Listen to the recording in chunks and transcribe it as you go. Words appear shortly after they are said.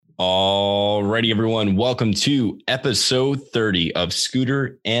Alrighty, everyone. Welcome to episode 30 of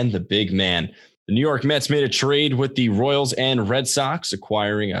Scooter and the Big Man. The New York Mets made a trade with the Royals and Red Sox,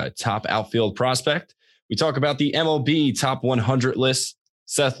 acquiring a top outfield prospect. We talk about the MLB top 100 list,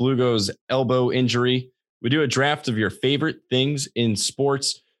 Seth Lugo's elbow injury. We do a draft of your favorite things in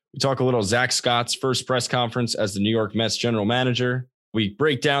sports. We talk a little Zach Scott's first press conference as the New York Mets general manager. We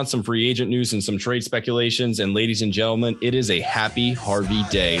break down some free agent news and some trade speculations. And ladies and gentlemen, it is a happy Harvey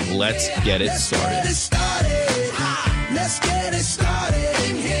day. Let's get it started. Let's get it started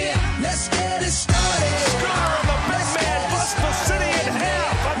in here. Let's get it started. Scooter and the Big Man busts the city in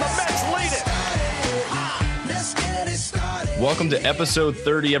half, and the Mets lead it. Welcome to episode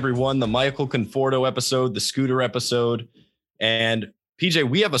 30, everyone. The Michael Conforto episode, the Scooter episode. And PJ,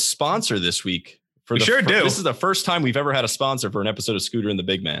 we have a sponsor this week. We sure do. This is the first time we've ever had a sponsor for an episode of Scooter and the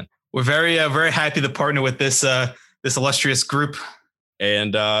Big Man. We're very happy to partner with this illustrious group.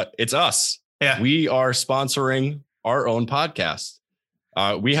 And it's us. Yeah. We are sponsoring our own podcast.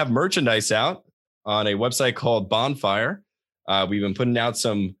 We have merchandise out on a website called Bonfire. We've been putting out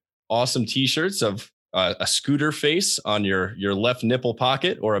some awesome t-shirts of a Scooter face on your left nipple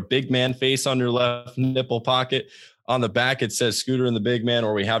pocket or a Big Man face on your left nipple pocket. On the back, it says Scooter and the Big Man,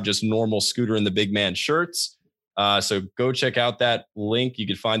 or we have just normal Scooter and the Big Man shirts. So go check out that link. You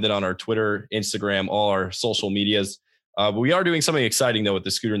can find it on our Twitter, Instagram, all our social medias. But we are doing something exciting, though, with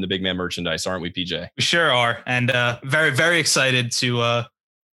the Scooter and the Big Man merchandise, aren't we, PJ? We sure are. And very, very excited to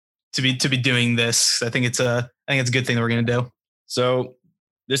be doing this. I think it's a good thing that we're going to do. So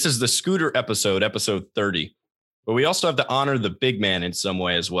this is the Scooter episode 30. But we also have to honor the Big Man in some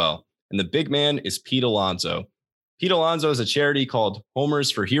way as well. And the Big Man is Pete Alonso. Pete Alonso is a charity called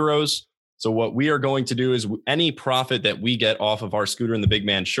Homers for Heroes. So what we are going to do is any profit that we get off of our Scooter and the Big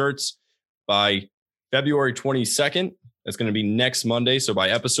Man shirts by February 22nd, that's going to be next Monday. So by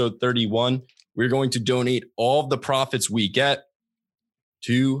episode 31, we're going to donate all of the profits we get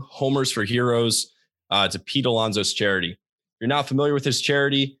to Homers for Heroes, to Pete Alonso's charity. If you're not familiar with his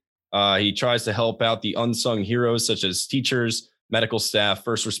charity, he tries to help out the unsung heroes such as teachers, medical staff,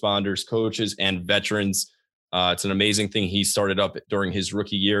 first responders, coaches, and veterans. It's an amazing thing he started up during his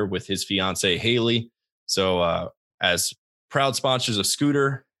rookie year with his fiance, Haley. So as proud sponsors of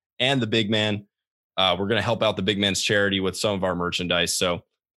Scooter and the Big Man, we're going to help out the Big Man's charity with some of our merchandise. So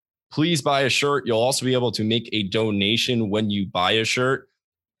please buy a shirt. You'll also be able to make a donation when you buy a shirt.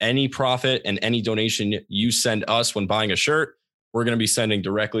 Any profit and any donation you send us when buying a shirt, we're going to be sending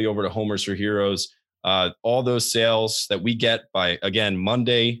directly over to Homers for Heroes. All those sales that we get by, again,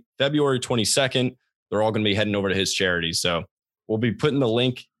 Monday, February 22nd, they're all going to be heading over to his charity. So we'll be putting the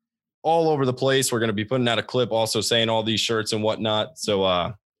link all over the place. We're going to be putting out a clip also saying all these shirts and whatnot.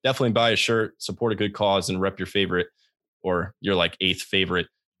 So definitely buy a shirt, support a good cause, and rep your favorite or your like 8th favorite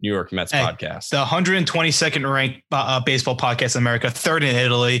New York Mets podcast. The 122nd ranked baseball podcast in America, 3rd in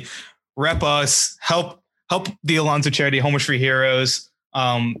Italy. Rep us, help the Alonso charity, Homers for Heroes.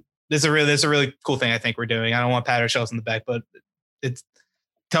 This is a really cool thing I think we're doing. I don't want to pat ourselves in the back, but it's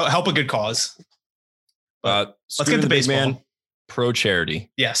help a good cause. Let's get the Big Man pro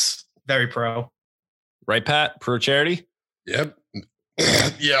charity. Yes, very pro. Right, Pat? Pro charity? Yep.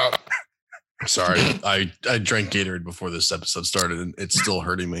 Yeah. Sorry, I drank Gatorade before this episode started, and it's still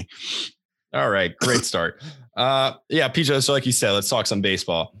hurting me. All right, great start. Yeah, PJ, so like you said, let's talk some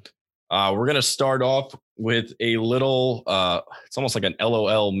baseball. We're going to start off with a little, it's almost like an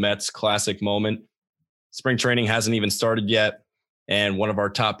LOL Mets classic moment. Spring training hasn't even started yet, and one of our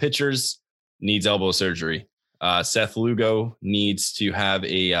top pitchers needs elbow surgery. Seth Lugo needs to have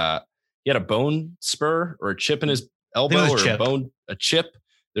he had a bone spur or a chip in his elbow or a chip.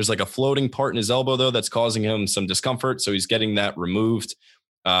 There's like a floating part in his elbow though, that's causing him some discomfort. So he's getting that removed.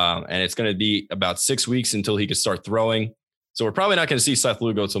 And it's going to be about 6 weeks until he can start throwing. So we're probably not going to see Seth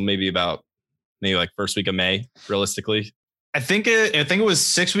Lugo until maybe like first week of May, realistically. I think it was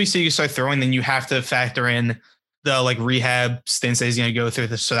 6 weeks till you start throwing. Then you have to factor in the like rehab stints that he's going to go through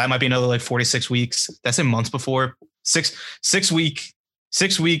this. So that might be another like 4 to 6 weeks. That's in months before 6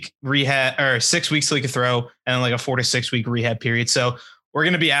 week rehab, or 6 weeks till he can throw, and then like a 4 to 6 week rehab period. So we're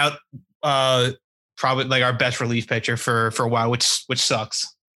going to be out probably like our best relief pitcher for a while, which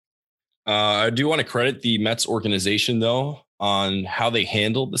sucks. I do want to credit the Mets organization though on how they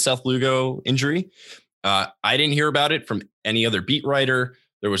handled the Seth Lugo injury. I didn't hear about it from any other beat writer.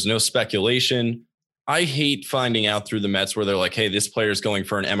 There was no speculation. I hate finding out through the Mets where they're like, hey, this player's going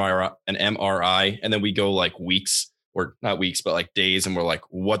for an MRI, and then we go like weeks, or not weeks, but like days, and we're like,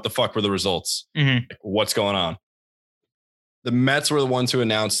 what the fuck were the results? Mm-hmm. Like, what's going on? The Mets were the ones who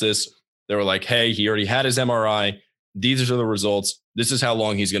announced this. They were like, hey, he already had his MRI. These are the results. this is how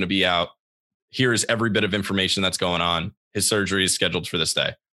long he's going to be out. Here's every bit of information that's going on. His surgery is scheduled for this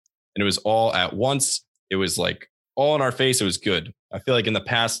day. And it was all at once. It was like all in our face. It was good. I feel like in the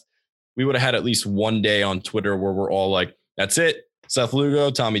past, we would have had at least one day on Twitter where we're all like, that's it. Seth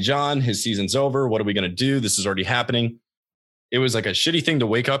Lugo, Tommy John, his season's over. What are we going to do? This is already happening. It was like a shitty thing to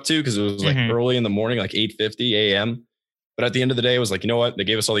wake up to because it was like early in the morning, like 8:50 a.m. But at the end of the day, it was like, you know what? They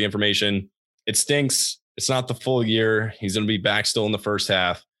gave us all the information. It stinks. It's not the full year. He's going to be back still in the first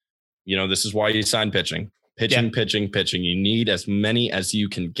half. You know, this is why you sign pitching. Pitching. You need as many as you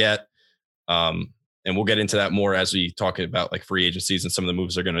can get. And we'll get into that more as we talk about like free agencies and some of the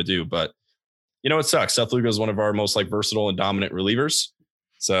moves they're going to do. But, you know, it sucks. Seth Lugo is one of our most like versatile and dominant relievers.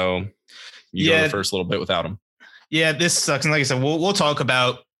 So you go the first little bit without him. Yeah, this sucks. And like I said, we'll talk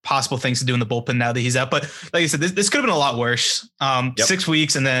about possible things to do in the bullpen now that he's out. But like I said, this could have been a lot worse. 6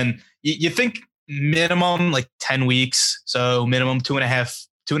 weeks. And then you think minimum like 10 weeks. So minimum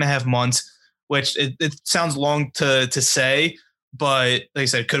 2.5 months, which it sounds long to say, but like I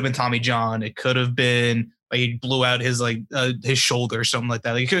said, it could have been Tommy John. It could have been like he blew out his his shoulder or something like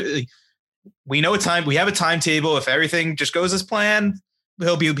that. We know we have a timetable. If everything just goes as planned,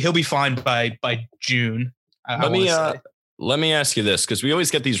 he'll be fine by June. Let me ask you this, because we always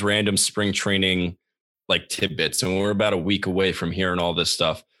get these random spring training like tidbits, and we're about a week away from hearing all this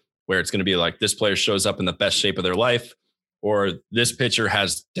stuff where it's going to be like this player shows up in the best shape of their life, or this pitcher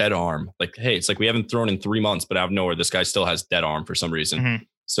has dead arm. Like, hey, it's like we haven't thrown in 3 months, but out of nowhere, this guy still has dead arm for some reason.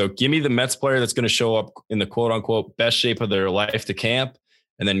 So give me the Mets player that's going to show up in the quote unquote best shape of their life to camp.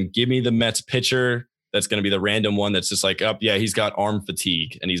 And then give me the Mets pitcher that's going to be the random one that's just like, he's got arm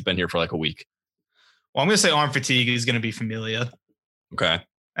fatigue and he's been here for like a week. Well, I'm going to say arm fatigue is going to be Familia. Okay.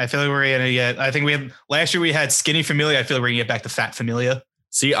 I feel like we're going to get, I think last year we had skinny Familia. I feel like we're going to get back to fat Familia.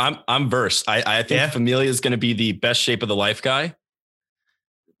 See, I'm versed. I think Familia is going to be the best shape of the life guy.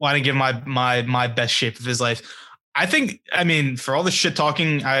 Well, I didn't give my best shape of his life. I mean, for all the shit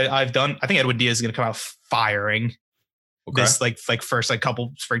talking I've done, I think Edwin Diaz is going to come out firing. Okay. This like first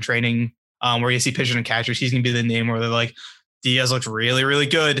couple spring training where you see pitchers and catchers. He's going to be the name where they're like, Diaz looks really, really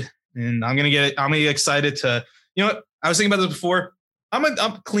good. And I'm going to get excited to, you know what? I was thinking about this before. I'm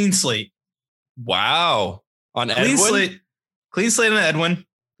a clean slate. Wow. On clean Edwin? Clean slate on Edwin.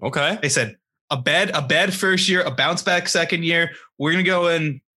 Okay. They said a bad first year, a bounce back second year. We're going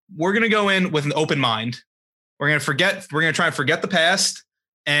to go in with an open mind. We're going to try and forget the past,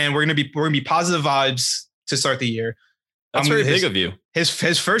 and we're going to be positive vibes to start the year. That's very big of you. His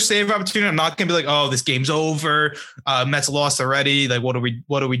first save opportunity, I'm not going to be like, oh, this game's over. Mets lost already. Like, what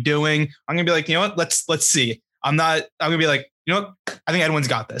are we doing? I'm going to be like, you know what? Let's see. I'm going to be like, you know what? I think Edwin's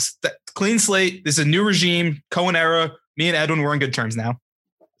got this. Clean slate. This is a new regime, Cohen era. Me and Edwin, we're on good terms now.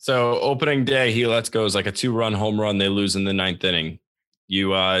 So opening day, he lets go is like a 2-run home run. They lose in the 9th inning.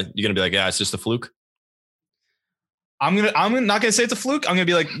 You're going to be like, yeah, it's just a fluke. I'm not going to say it's a fluke. I'm going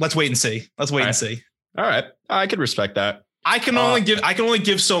to be like, let's wait and see. And see. All right. I could respect that. I can only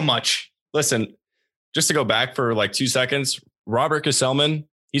give so much. Listen, just to go back for like 2 seconds, Robert Gesellman,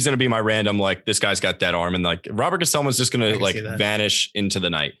 he's going to be my random, like, this guy's got dead arm. And like Robert Gesellman's just going to like vanish into the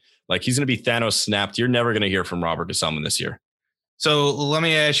night. Like he's going to be Thanos snapped. You're never going to hear from Robert Gesellman this year. So let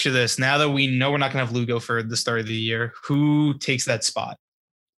me ask you this. Now that we know we're not going to have Lugo for the start of the year, who takes that spot?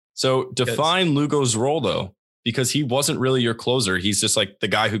 So define Lugo's role, though, because he wasn't really your closer. He's just like the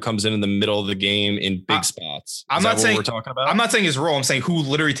guy who comes in the middle of the game in big spots. I'm not saying what we're talking about. I'm not saying his role. I'm saying who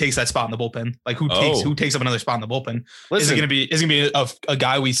literally takes that spot in the bullpen. Like who takes up another spot in the bullpen. Is it going to be a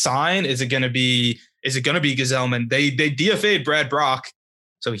guy we sign? Is it going to be Gesellman? They DFA'd Brad Brock,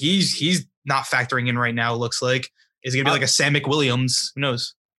 so he's not factoring in right now. It looks like. Is it going to be like a Sam McWilliams? Who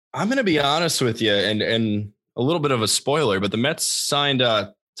knows? I'm going to be honest with you, and a little bit of a spoiler, but the Mets signed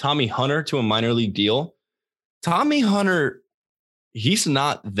Tommy Hunter to a minor league deal. Tommy Hunter, he's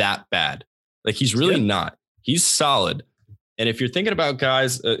not that bad. Like he's really not. He's solid. And if you're thinking about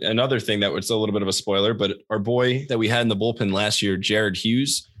guys, another thing that was a little bit of a spoiler, but our boy that we had in the bullpen last year, Jared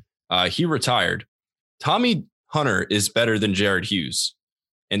Hughes, he retired. Tommy Hunter is better than Jared Hughes.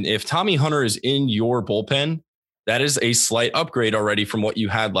 And if Tommy Hunter is in your bullpen, that is a slight upgrade already from what you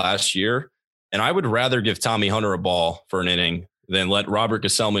had last year. And I would rather give Tommy Hunter a ball for an inning than let Robert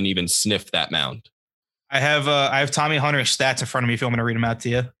Gesellman even sniff that mound. I have Tommy Hunter's stats in front of me if you want me to read them out to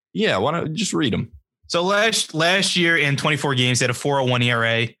you. Yeah, why don't you just read them? So last year in 24 games, he had a 4.01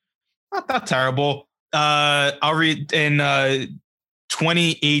 ERA. Not terrible. I'll read in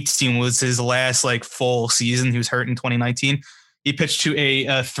 2018 was his last like full season. He was hurt in 2019. He pitched to a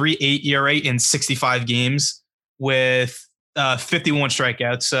 3.8 ERA in 65 games with 51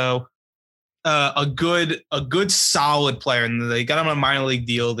 strikeouts. So a good solid player, and they got him on a minor league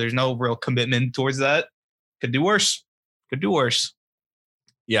deal. There's no real commitment towards that. Could do worse.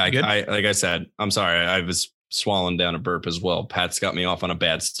 Yeah, I like I said, I'm sorry. I was swallowing down a burp as well. Pat's got me off on a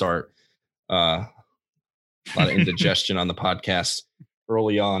bad start. A lot of indigestion on the podcast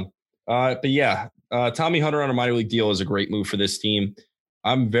early on. But yeah, Tommy Hunter on a minor league deal is a great move for this team.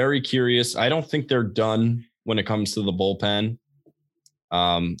 I'm very curious. I don't think they're done when it comes to the bullpen.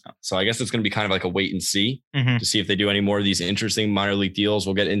 So I guess it's going to be kind of like a wait and see to see if they do any more of these interesting minor league deals.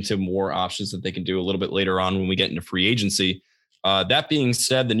 We'll get into more options that they can do a little bit later on when we get into free agency. That being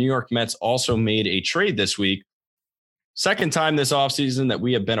said, the New York Mets also made a trade this week. Second time this offseason that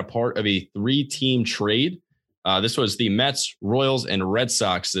we have been a part of a 3-team trade. This was the Mets, Royals, and Red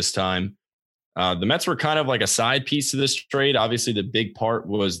Sox this time. The Mets were kind of like a side piece to this trade. Obviously, the big part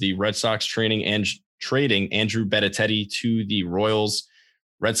was the Red Sox trading Andrew Benintendi to the Royals.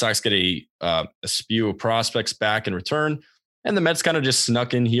 Red Sox get a spew of prospects back in return. And the Mets kind of just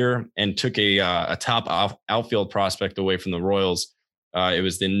snuck in here and took a top outfield prospect away from the Royals. It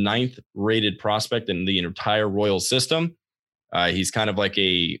was the 9th rated prospect in the entire Royals system. He's kind of like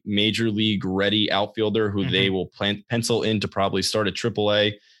a major league ready outfielder who they will pencil in to probably start at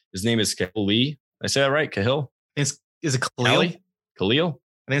AAA. His name is Khalil Lee. Did I say that right? Cahill? Is it Khalil? Khalil?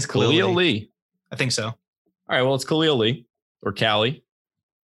 I think it's Khalil Lee. I think so. All right. Well, it's Khalil Lee or Callie.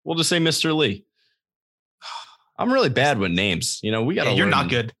 We'll just say Mr. Lee. I'm really bad with names. You know, we got to. You're not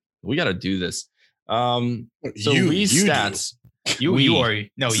good. We got to do this. So Lee's stats.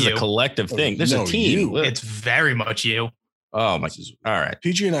 This is a collective thing. There's a team. It's very much you. Oh my! All right.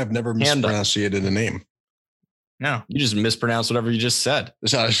 PG and I have never mispronunciated a name. No, you just mispronounced whatever you just said.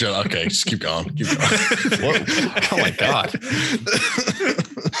 Okay, just keep going. Oh my God.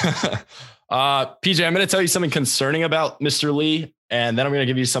 PJ, I'm going to tell you something concerning about Mr. Lee, and then I'm going to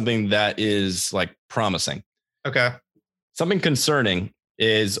give you something that is like promising. Okay. Something concerning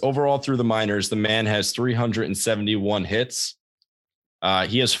is overall through the minors, the man has 371 hits.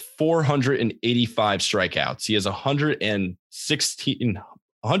 He has 485 strikeouts. He has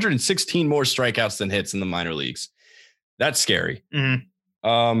 116 more strikeouts than hits in the minor leagues. That's scary.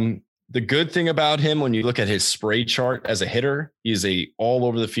 The good thing about him, when you look at his spray chart as a hitter, he's all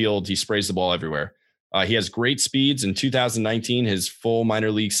over the field. He sprays the ball everywhere. He has great speeds. In 2019, his full minor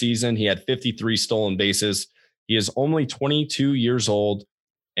league season, he had 53 stolen bases. He is only 22 years old.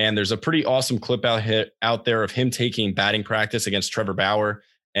 And there's a pretty awesome clip out there of him taking batting practice against Trevor Bauer.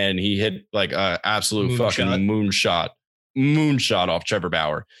 And he hit like an absolute moonshot off Trevor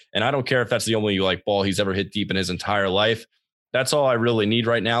Bauer. And I don't care if that's the only ball he's ever hit deep in his entire life. That's all I really need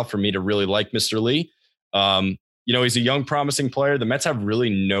right now for me to really like Mr. Lee. He's a young, promising player. The Mets have really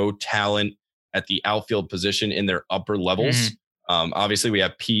no talent at the outfield position in their upper levels. Obviously, we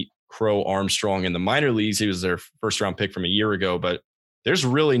have Pete Crow Armstrong in the minor leagues. He was their first round pick from a year ago, but there's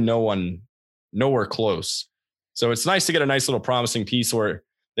really nowhere close. So it's nice to get a nice little promising piece where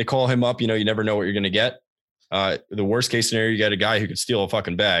they call him up. You never know what you're going to get. The worst case scenario, you get a guy who could steal a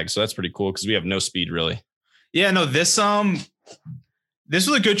fucking bag. So that's pretty cool because we have no speed really. Yeah, no, this was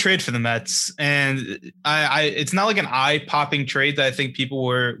a good trade for the Mets, and it's not like an eye-popping trade that I think people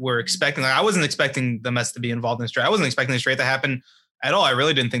were expecting. Like, I wasn't expecting the Mets to be involved in this trade. I wasn't expecting this trade to happen at all. I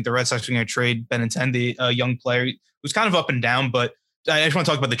really didn't think the Red Sox were going to trade Benintendi, a young player who's kind of up and down. But I just want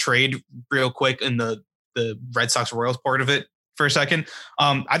to talk about the trade real quick and the Red Sox Royals part of it for a second.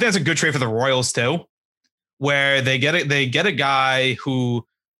 I think it's a good trade for the Royals too, where they get a guy who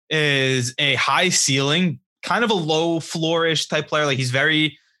is a high ceiling, kind of a low flourish type player. Like he's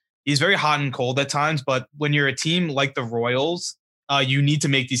very hot and cold at times, but when you're a team like the Royals, you need to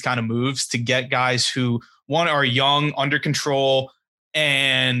make these kind of moves to get guys who are young, under control,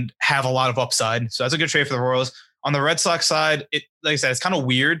 and have a lot of upside. So that's a good trade for the Royals. On the Red Sox side, like I said, it's kind of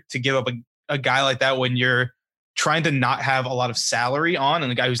weird to give up a guy like that when you're trying to not have a lot of salary on,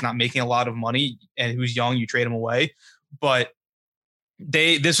 and a guy who's not making a lot of money and who's young, you trade him away. But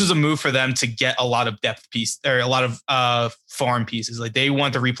this was a move for them to get a lot of depth piece or a lot of farm pieces. Like they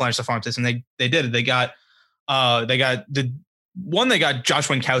want to replenish the farm system. They did it. They got Josh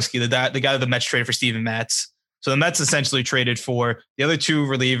Winkowski, the guy that the Mets traded for Steven Matz. So the Mets essentially traded for the other two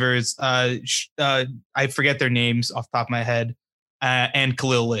relievers. I forget their names off the top of my head, and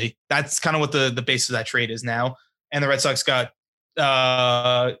Khalil Lee. That's kind of what the basis of that trade is now. And the Red Sox got,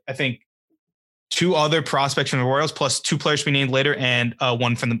 I think, two other prospects from the Royals, plus two players to be named later, and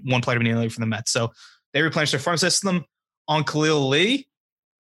one player to be named later from the Mets. So they replenished their farm system. On Khalil Lee,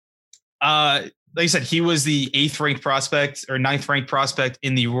 like I said, he was the 8th ranked prospect or 9th ranked prospect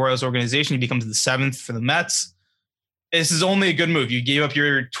in the Royals organization. He becomes the 7th for the Mets. this is only a good move. You gave up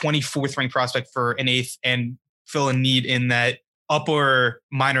your 24th ranked prospect for an 8th and fill a need in that upper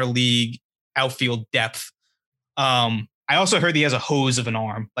minor league outfield depth. I also heard he has a hose of an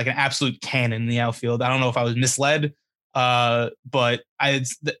arm, like an absolute cannon in the outfield. I don't know if I was misled, but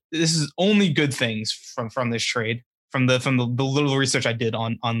this is only good things from this trade, from the little research I did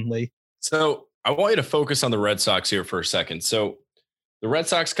on Lee. So I want you to focus on the Red Sox here for a second. So the Red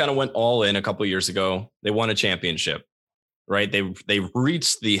Sox kind of went all in a couple of years ago. They won a championship, right? They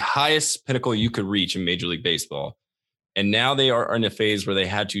reached the highest pinnacle you could reach in Major League Baseball. And now they are in a phase where they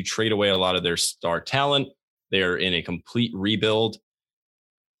had to trade away a lot of their star talent. They are in a complete rebuild.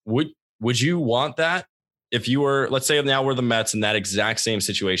 Would you want that? If you were, let's say now we're the Mets and that exact same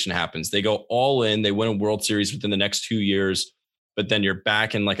situation happens. They go all in, they win a World Series within the next 2 years, but then you're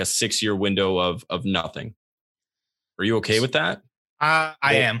back in like a 6-year window of nothing. Are you okay with that? I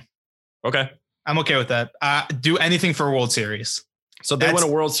am. Okay. I'm okay with that. Do anything for a World Series. So they win a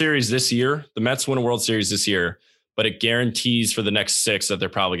World Series this year. The Mets win a World Series this year, but it guarantees for the next 6 that they're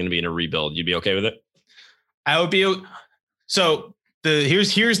probably going to be in a rebuild. You'd be okay with it? I would be. So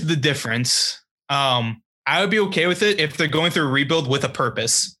here's the difference. I would be okay with it if they're going through a rebuild with a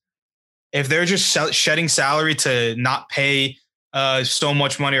purpose. If they're just shedding salary to not pay so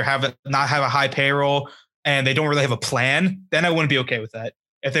much money or not have a high payroll and they don't really have a plan, then I wouldn't be okay with that.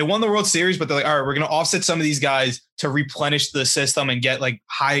 If they won the World Series, but they're like, all right, we're going to offset some of these guys to replenish the system and get like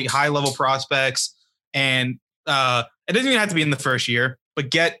high level prospects, and it doesn't even have to be in the first year,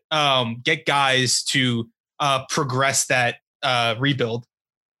 but get guys to progress that rebuild,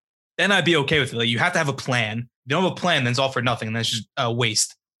 then I'd be okay with it. Like, you have to have a plan. If you don't have a plan, then it's all for nothing, and that's just a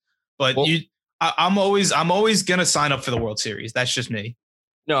waste. But I'm always gonna sign up for the World Series. That's just me.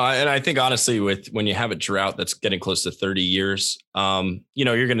 No, and I think honestly, when you have a drought that's getting close to 30 years,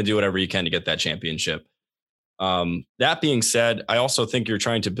 you're going to do whatever you can to get that championship. That being said, I also think you're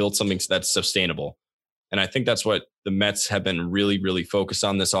trying to build something that's sustainable. And I think that's what the Mets have been really, really focused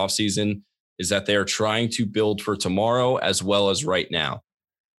on this offseason, is that they are trying to build for tomorrow as well as right now.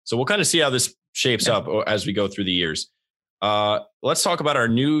 So we'll kind of see how this shapes up as we go through the years. Let's talk about our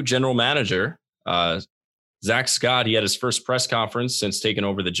new general manager, Zach Scott. He had his first press conference since taking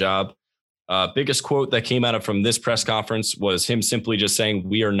over the job. Biggest quote that came out from this press conference was him simply just saying,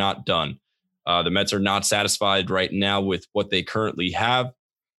 "We are not done." The Mets are not satisfied right now with what they currently have.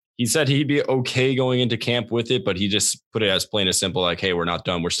 He said he'd be okay going into camp with it, but he just put it as plain as simple, like, hey, we're not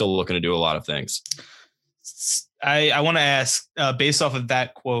done. We're still looking to do a lot of things. I want to ask, based off of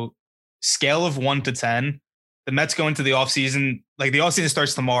that quote, scale of 1 to 10, the Mets go into the offseason, like the offseason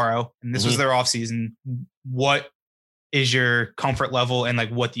starts tomorrow, and this was their offseason. What is your comfort level, and like,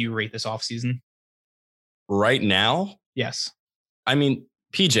 what do you rate this offseason? Right now? Yes. I mean,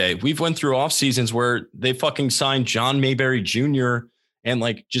 PJ, we've went through off seasons where they fucking signed John Mayberry Jr. and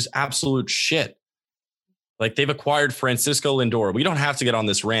like just absolute shit. Like, they've acquired Francisco Lindor. We don't have to get on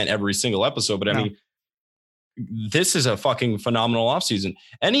this rant every single episode, but I mean, this is a fucking phenomenal offseason.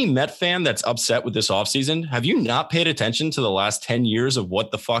 Any Met fan that's upset with this offseason, have you not paid attention to the last 10 years of what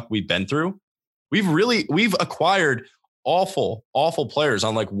the fuck we've been through? We've acquired awful players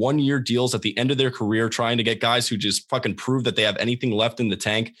on like 1-year deals at the end of their career, trying to get guys who just fucking prove that they have anything left in the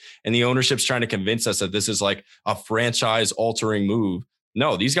tank. And the ownership's trying to convince us that this is like a franchise altering move.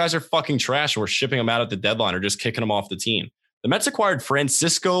 No, these guys are fucking trash, and we're shipping them out at the deadline or just kicking them off the team. The Mets acquired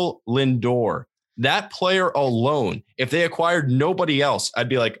Francisco Lindor. That player alone, if they acquired nobody else, I'd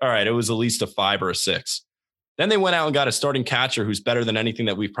be like, all right, it was at least a 5 or a 6. Then they went out and got a starting catcher who's better than anything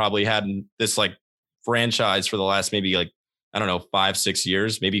that we've probably had in this like franchise for the last maybe like, I don't know, 5-6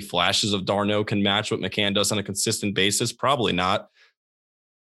 years. Maybe flashes of d'Arnaud can match what McCann does on a consistent basis. Probably not.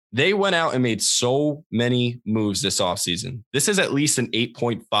 They went out and made so many moves this offseason. This is at least an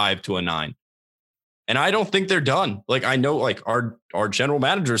 8.5 to a 9. And I don't think they're done. Like, I know like our general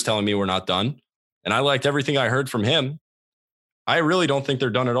manager is telling me we're not done. And I liked everything I heard from him. I really don't think they're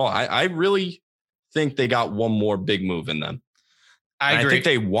done at all. I really think they got one more big move in them. I agree.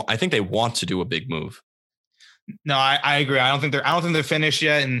 I think they want to do a big move. No, I agree. I don't think they're finished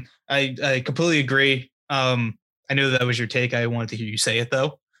yet, and I completely agree. I knew that was your take. I wanted to hear you say it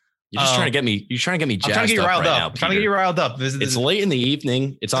though. You're just trying to get me. You're trying to get me jazzed I'm trying to get you riled up. Right now, I'm trying to get you riled up. It's late in the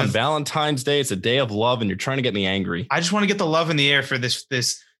evening. It's on Valentine's Day. It's a day of love, and you're trying to get me angry. I just want to get the love in the air for this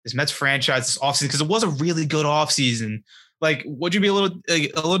Mets franchise this offseason, because it was a really good offseason. Like, would you be a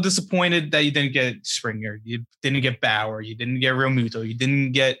little disappointed that you didn't get Springer, you didn't get Bauer, you didn't get Realmuto, you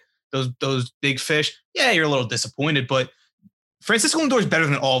didn't get those big fish? Yeah, you're a little disappointed, but Francisco Lindor is better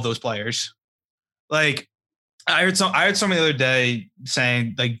than all of those players. Like, I heard someone the other day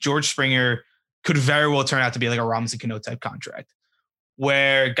saying like George Springer could very well turn out to be like a Robinson Cano type contract,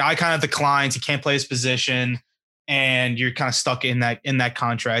 where guy kind of declines, he can't play his position, and you're kind of stuck in that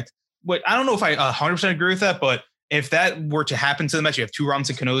contract. But I don't know if I 100% agree with that, but if that were to happen to the Mets, you have two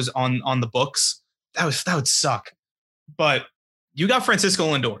Robinson Canos on the books, that would suck. But you got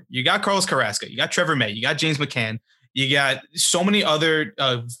Francisco Lindor, you got Carlos Carrasco, you got Trevor May, you got James McCann, you got so many other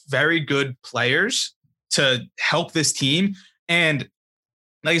very good players to help this team. And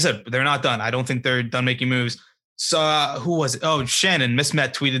like I said, they're not done. I don't think they're done making moves. So who was it? Oh, Shannon, Miss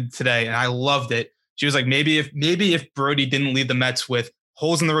Met tweeted today, and I loved it. She was like, maybe if Brody didn't lead the Mets with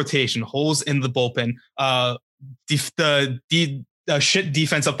holes in the rotation, holes in the bullpen, the shit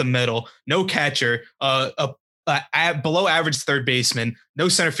defense up the middle, no catcher, below average third baseman, no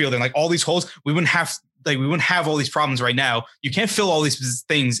center fielder, like all these holes, we wouldn't have all these problems right now. You can't fill all these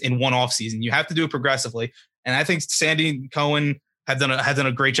things in one offseason. You have to do it progressively. And I think Sandy and Cohen have done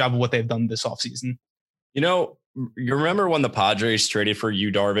a great job of what they've done this offseason. You know, you remember when the Padres traded for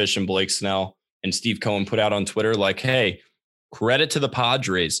Yu Darvish and Blake Snell, and Steve Cohen put out on Twitter like, hey, credit to the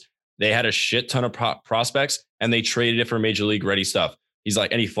Padres. They had a shit ton of prospects and they traded it for major league ready stuff. He's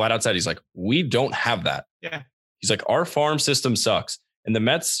like, and he flat out said, he's like, we don't have that. Yeah. He's like, our farm system sucks. And the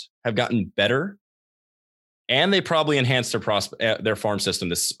Mets have gotten better, and they probably enhanced their farm system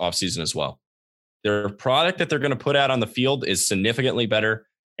this offseason as well. Their product that they're going to put out on the field is significantly better,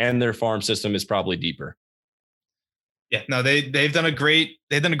 and their farm system is probably deeper. Yeah, no, they've done a great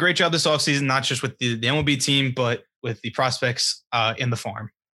job this offseason, not just with the MLB team, but with the prospects in the farm.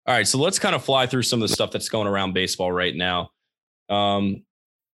 All right, so let's kind of fly through some of the stuff that's going around baseball right now.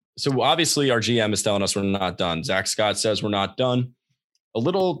 So obviously our GM is telling us we're not done. Zach Scott says we're not done. A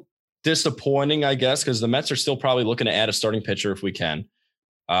little disappointing, I guess, because the Mets are still probably looking to add a starting pitcher if we can.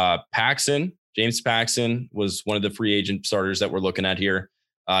 James Paxton was one of the free agent starters that we're looking at here.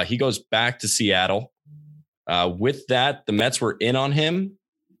 He goes back to Seattle. With that, the Mets were in on him,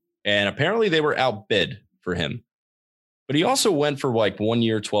 and apparently they were outbid for him. But he also went for like 1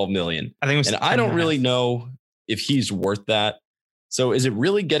 year, $12 million. I think it was, and I don't really know if he's worth that. So is it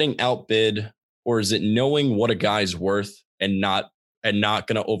really getting outbid, or is it knowing what a guy's worth and not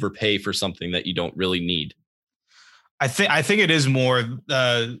going to overpay for something that you don't really need? I think it is more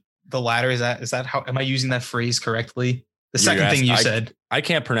the latter. Is that how, am I using that phrase correctly? The second thing you said. I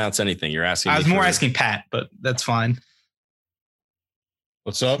can't pronounce anything. You're asking. I was more asking Pat, but that's fine.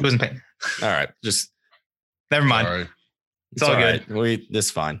 What's up? He wasn't paying. All right, just never mind. All right. It's all good. This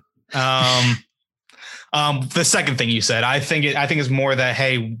is fine. The second thing you said, I think it's more that,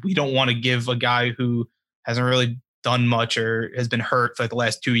 hey, we don't want to give a guy who hasn't really done much or has been hurt for like the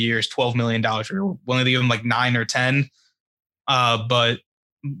last 2 years $12 million. We're willing to give him like 9 or 10. But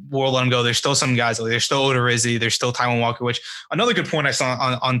we'll let him go. There's still some guys, like there's still Odorizzi, there's still Taijuan Walker, which another good point I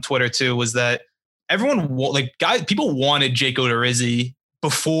saw on Twitter too was that people wanted Jake Odorizzi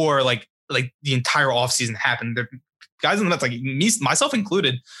before like the entire offseason happened. There, guys in the Mets, like me, myself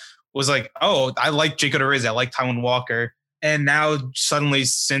included, was like, oh, I like Jake Odorizzi, I like Taijuan Walker. And now suddenly,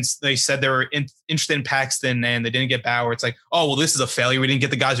 since they said they were interested in Paxton and they didn't get Bauer, it's like, oh, well, this is a failure. We didn't get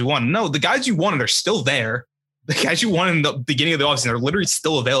the guys we wanted. No, the guys you wanted are still there. The guys you wanted in the beginning of the offseason are literally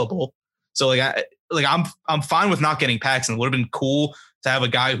still available. So I'm fine with not getting Paxton. It would have been cool to have a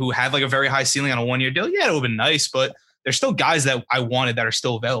guy who had like a very high ceiling on a 1 year deal. Yeah, it would have been nice, but there's still guys that I wanted that are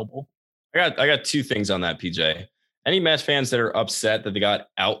still available. I got two things on that, PJ. Any Mets fans that are upset that they got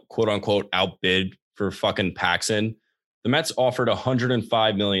quote unquote outbid for fucking Paxton, the Mets offered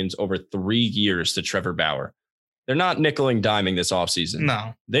 $105 million over 3 years to Trevor Bauer. They're not nickel and diming this offseason.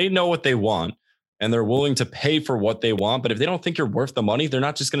 No, they know what they want and they're willing to pay for what they want. But if they don't think you're worth the money, they're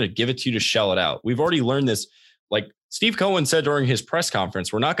not just going to give it to you to shell it out. We've already learned this. Like Steve Cohen said during his press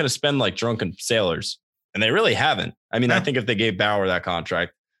conference, we're not going to spend like drunken sailors. And they really haven't. I mean, I think if they gave Bauer that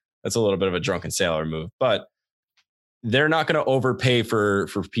contract, that's a little bit of a drunken sailor move, but they're not going to overpay for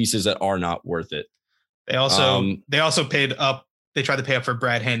pieces that are not worth it. They also paid up. They tried to pay up for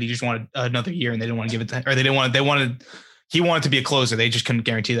Brad Hand. He just wanted another year, and they didn't want to give it to him, or he wanted to be a closer. They just couldn't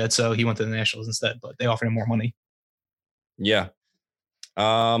guarantee that, so he went to the Nationals instead. But they offered him more money. Yeah,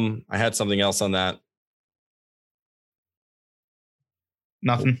 I had something else on that.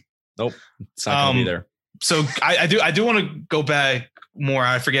 Nothing. Nope, it's not gonna be there. So I do want to go back more.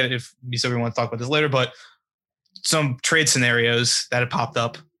 I forget if you said we want to talk about this later, but some trade scenarios that have popped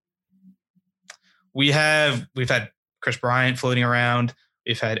up. We've had Chris Bryant floating around.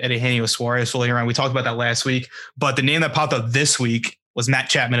 We've had Eddie Eugenio Suarez floating around. We talked about that last week, but the name that popped up this week was Matt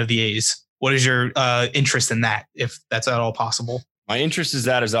Chapman of the A's. What is your interest in that, if that's at all possible? My interest is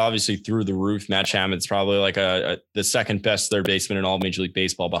obviously through the roof. Matt Chapman's probably like the second best third baseman in all Major League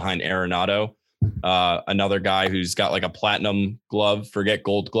Baseball behind Arenado. Another guy who's got like a platinum glove, forget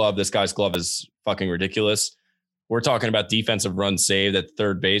gold glove. This guy's glove is fucking ridiculous. We're talking about defensive run saved at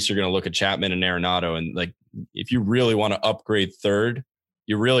third base. You're going to look at Chapman and Arenado. And like, if you really want to upgrade third,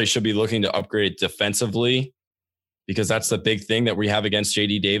 you really should be looking to upgrade defensively, because that's the big thing that we have against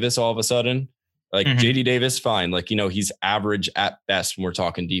JD Davis all of a sudden. Like JD Davis, fine. Like, he's average at best when we're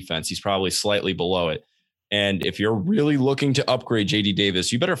talking defense. He's probably slightly below it. And if you're really looking to upgrade JD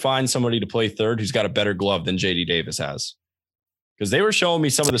Davis, you better find somebody to play third who's got a better glove than JD Davis has. Because they were showing me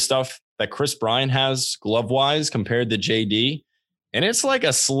some of the stuff that Chris Bryant has glove-wise compared to JD, and it's like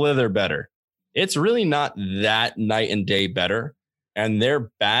a slither better. It's really not that night and day better. And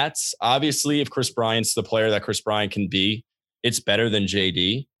their bats, obviously, if Chris Bryant's the player that Chris Bryant can be, it's better than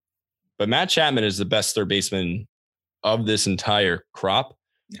JD. But Matt Chapman is the best third baseman of this entire crop.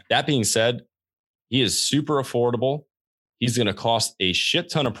 Yeah. That being said, he is super affordable. He's going to cost a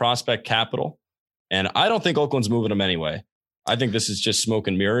shit ton of prospect capital. And I don't think Oakland's moving him anyway. I think this is just smoke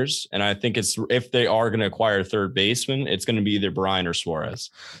and mirrors. And I think if they are going to acquire a third baseman, it's going to be either Bryant or Suarez.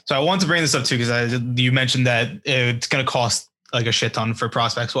 So I wanted to bring this up too, because you mentioned that it's going to cost like a shit ton for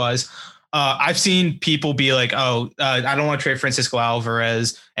prospects wise. I've seen people be like, I don't want to trade Francisco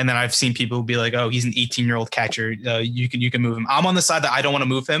Alvarez. And then I've seen people be like, he's an 18-year-old catcher. You can move him. I'm on the side that I don't want to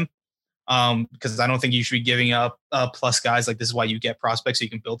move him. Because I don't think you should be giving up plus guys. Like, this is why you get prospects, so you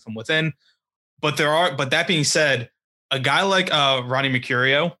can build from within. But that being said, a guy like Ronnie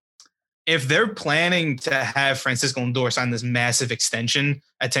Mercurio, if they're planning to have Francisco Lindor sign this massive extension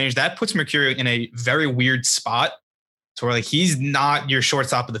at 10 years, that puts Mercurio in a very weird spot to where like he's not your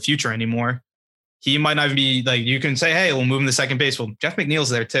shortstop of the future anymore. He might not be like, you can say, hey, we'll move him to second base. Well, Jeff McNeil's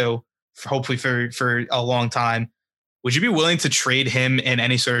there too, hopefully for a long time. Would you be willing to trade him in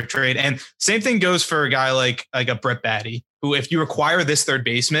any sort of trade? And same thing goes for a guy like a Brett Baty, who, if you acquire this third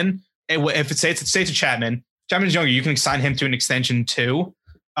baseman, if it's say to Chapman's younger, you can sign him to an extension too.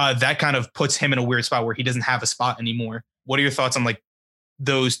 That kind of puts him in a weird spot where he doesn't have a spot anymore. What are your thoughts on like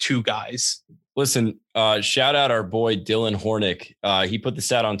those two guys? Listen, shout out our boy Dylan Hornick. He put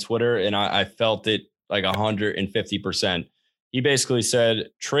this out on Twitter, and I felt it like 150%. He basically said,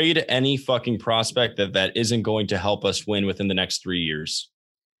 trade any fucking prospect that isn't going to help us win within the next 3 years.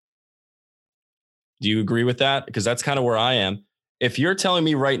 Do you agree with that? Because that's kind of where I am. If you're telling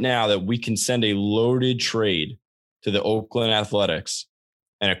me right now that we can send a loaded trade to the Oakland Athletics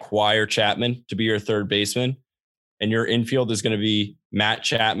and acquire Chapman to be your third baseman, and your infield is going to be Matt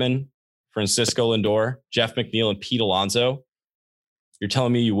Chapman, Francisco Lindor, Jeff McNeil, and Pete Alonso, you're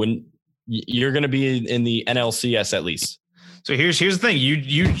telling me you're going to be in the NLCS at least. So here's the thing.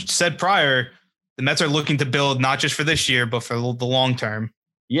 You said prior, the Mets are looking to build not just for this year, but for the long term.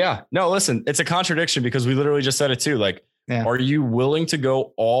 Yeah. No, listen, it's a contradiction because we literally just said it too. Like, are you willing to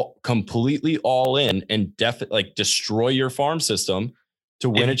go completely all in and destroy your farm system to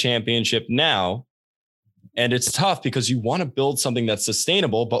win a championship now? And it's tough because you want to build something that's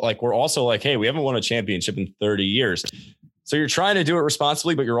sustainable, but like, we're also like, hey, we haven't won a championship in 30 years. So you're trying to do it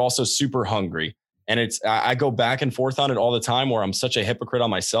responsibly, but you're also super hungry. And I go back and forth on it all the time where I'm such a hypocrite on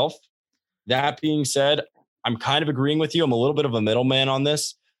myself. That being said, I'm kind of agreeing with you. I'm a little bit of a middleman on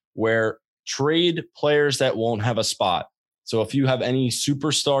this, where trade players that won't have a spot. So if you have any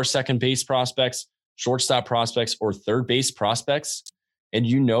superstar second base prospects, shortstop prospects, or third base prospects, and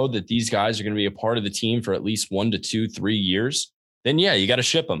you know that these guys are going to be a part of the team for at least 1 to 2, 3 years, then yeah, you got to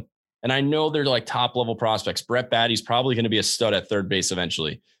ship them. And I know they're like top level prospects. Brett Baty's probably going to be a stud at third base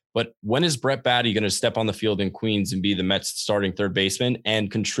eventually. But when is Brett Baty going to step on the field in Queens and be the Mets starting third baseman and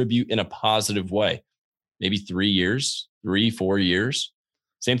contribute in a positive way? Maybe 3 years, 4 years.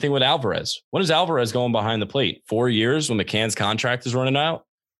 Same thing with Alvarez. When is Alvarez going behind the plate? 4 years when McCann's contract is running out?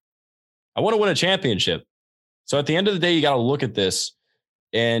 I want to win a championship. So at the end of the day, you got to look at this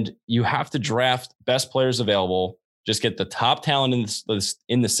and you have to draft best players available. Just get the top talent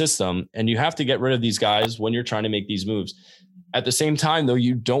in the system, and you have to get rid of these guys when you're trying to make these moves. At the same time, though,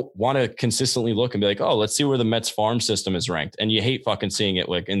 you don't want to consistently look and be like, oh, let's see where the Mets farm system is ranked. And you hate fucking seeing it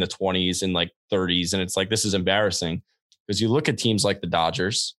like in the 20s and like 30s. And it's like, this is embarrassing because you look at teams like the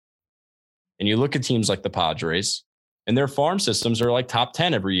Dodgers and you look at teams like the Padres, and their farm systems are like top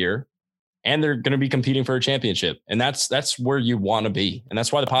 10 every year. And they're going to be competing for a championship. And that's where you want to be. And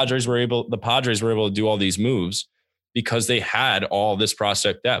that's why the Padres were able to do all these moves, because they had all this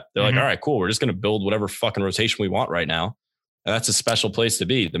prospect depth. They're like, all right, cool. We're just going to build whatever fucking rotation we want right now. And that's a special place to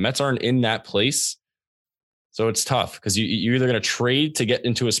be. The Mets aren't in that place. So it's tough because you're either going to trade to get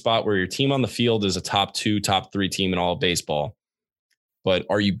into a spot where your team on the field is a top 2, top 3 team in all of baseball. But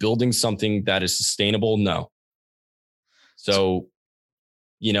are you building something that is sustainable? No. So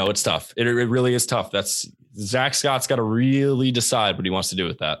it's tough. It really is tough. Zach Scott's got to really decide what he wants to do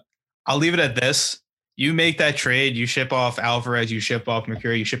with that. I'll leave it at this. You make that trade, you ship off Alvarez, you ship off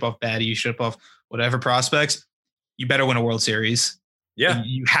Mercury, you ship off Batty, you ship off whatever prospects, you better win a World Series. Yeah.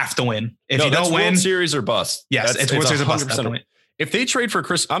 You have to win. If you don't win, World Series or bust. Yes, it's World Series or bust. If they trade for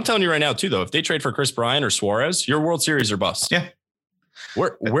Chris, I'm telling you right now too, though, if they trade for Chris Bryant or Suarez, your World Series or bust. Yeah.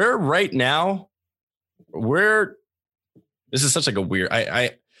 We're right now, this is such like a weird,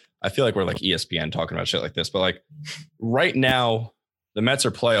 I feel like we're like ESPN talking about shit like this, but like right now, the Mets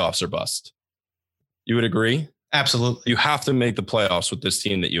are playoffs or bust. You would agree? Absolutely. You have to make the playoffs with this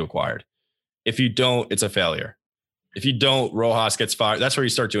team that you acquired. If you don't, it's a failure. If you don't, Rojas gets fired. That's where you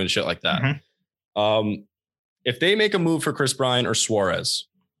start doing shit like that. Mm-hmm. If they make a move for Chris Bryant or Suarez,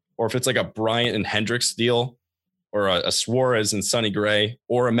 or if it's like a Bryant and Hendricks deal, or a Suarez and Sonny Gray,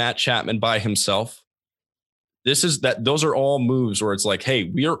 or a Matt Chapman by himself, those are all moves where it's like, hey,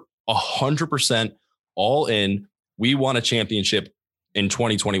 we are 100% all in. We want a championship in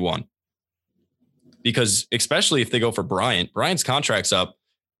 2021. Because especially if they go for Bryant's contract's up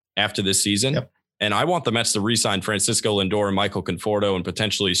after this season. Yep. And I want the Mets to re-sign Francisco Lindor and Michael Conforto and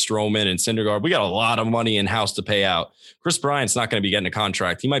potentially Stroman and Syndergaard. We got a lot of money in-house to pay out. Chris Bryant's not going to be getting a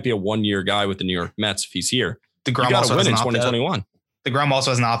contract. He might be a one-year guy with the New York Mets if he's here. DeGrom also win in 2021. DeGrom also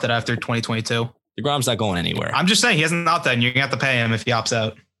hasn't opted after 2022. DeGrom's not going anywhere. I'm just saying he hasn't opted, and you're going to have to pay him if he opts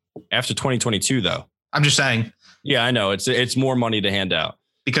out. After 2022, though. I'm just saying. Yeah, I know. It's more money to hand out.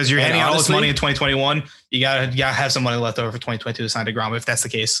 Because you're handing out all this money in 2021, you gotta have some money left over for 2022 to sign DeGrom if that's the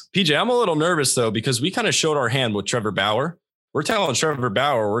case. PJ, I'm a little nervous though because we kind of showed our hand with Trevor Bauer. We're telling Trevor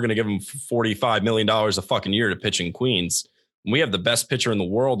Bauer we're going to give him $45 million a fucking year to pitch in Queens. We have the best pitcher in the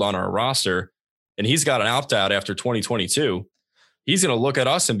world on our roster, and he's got an opt out after 2022. He's going to look at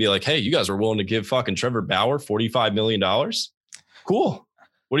us and be like, "Hey, you guys were willing to give fucking Trevor Bauer $45 million? Cool.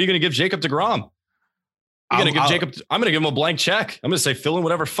 What are you going to give Jacob DeGrom?" I'm going to give him a blank check. I'm going to say, fill in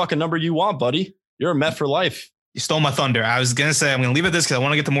whatever fucking number you want, buddy. You're a Met for life. You stole my thunder. I was going to say, I'm going to leave it this because I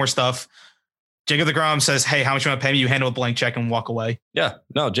want to get to more stuff. Jacob DeGrom says, hey, how much you want to pay me? You handle a blank check and walk away. Yeah.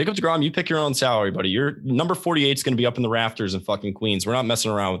 No, Jacob DeGrom, you pick your own salary, buddy. Your number 48 is going to be up in the rafters in fucking Queens. We're not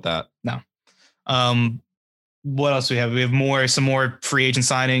messing around with that. No. What else do we have? We have some more free agent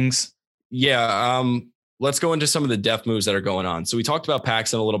signings. Yeah. Let's go into some of the depth moves that are going on. So we talked about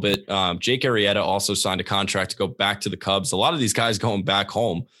Paxton a little bit. Jake Arrieta also signed a contract to go back to the Cubs. A lot of these guys going back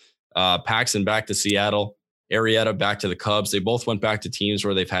home. Paxton back to Seattle, Arrieta back to the Cubs. They both went back to teams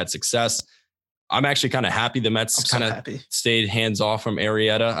where they've had success. I'm actually kind of happy the Mets kind of stayed hands off from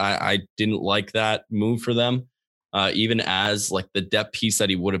Arrieta. I didn't like that move for them. Even as like the depth piece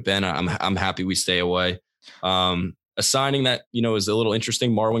that he would have been, I'm happy we stay away. A signing that, is a little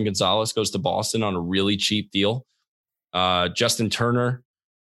interesting. Marwin Gonzalez goes to Boston on a really cheap deal. Justin Turner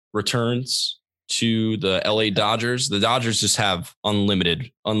returns to the LA Dodgers. The Dodgers just have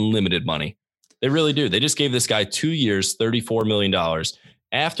unlimited money. They really do. They just gave this guy 2 years, $34 million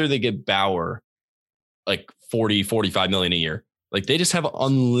after they get Bauer like 40, 45 million a year. Like they just have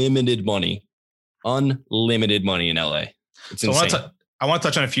unlimited money in LA. It's insane. I want to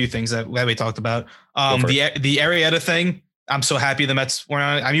touch on a few things that we talked about. The Arrieta thing, I'm so happy the Mets were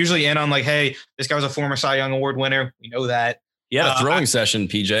on. I'm usually in on like, hey, this guy was a former Cy Young Award winner. We know that. He had a throwing session,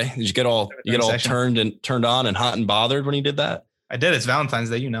 PJ. Did you get all turned on and hot and bothered when he did that? I did. It's Valentine's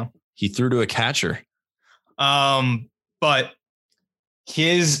Day, He threw to a catcher. But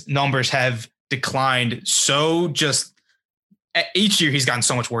his numbers have declined so just each year he's gotten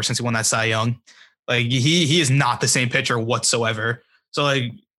so much worse since he won that Cy Young. Like he is not the same pitcher whatsoever. So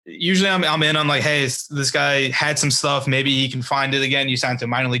like usually I'm in on like, hey, this guy had some stuff. Maybe he can find it again. You signed to a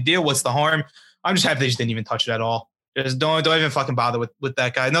minor league deal. What's the harm? I'm just happy they just didn't even touch it at all. Just don't even fucking bother with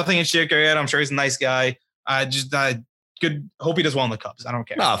that guy. Nothing against Jake Arrieta. I'm sure he's a nice guy. I hope he does well in the Cubs. I don't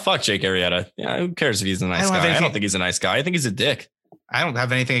care. Nah, fuck Jake Arrieta. Yeah, who cares if he's a nice guy? I don't think he's a nice guy. I think he's a dick. I don't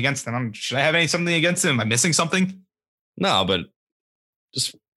have anything against him. Should I have something against him? Am I missing something? No, but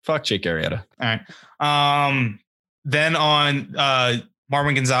just fuck Jake Arrieta. All right. Then on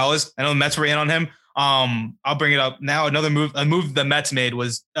Marwin Gonzalez, I know the Mets were in on him. I'll bring it up now. A move the Mets made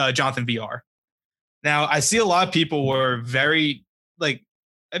was Jonathan VR. Now I see a lot of people were very I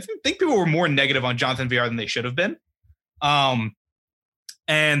think people were more negative on Jonathan VR than they should have been. And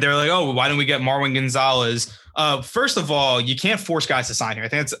they're like, oh, why don't we get Marwin Gonzalez? First of all, you can't force guys to sign here. I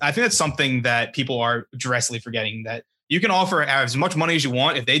think that's something that people are drastically forgetting, that you can offer as much money as you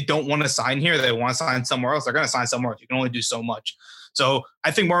want. If they don't want to sign here, they want to sign somewhere else, they're going to sign somewhere else. You can only do so much. So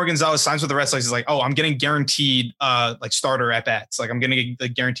I think Marwin Gonzalez signs with the Red Sox is like, oh, I'm getting guaranteed starter at bats. Like I'm going to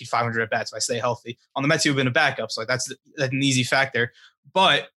get guaranteed 500 at bats if I stay healthy. On the Mets, you've been a backup. So that's an easy factor.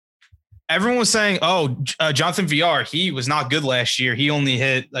 But everyone was saying, Jonathan VR, he was not good last year. He only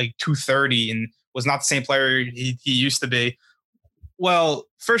hit like 230 and was not the same player he used to be. Well,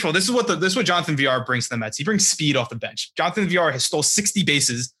 first of all, this is what Jonathan VR brings to the Mets. He brings speed off the bench. Jonathan VR has stole 60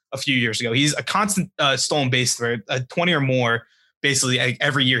 bases a few years ago. He's a constant stolen base threat, 20 or more, basically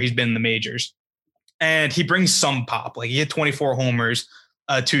every year he's been in the majors. And he brings some pop. Like he hit 24 homers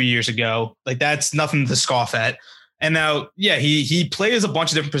 2 years ago. Like that's nothing to scoff at. And now, yeah, he plays a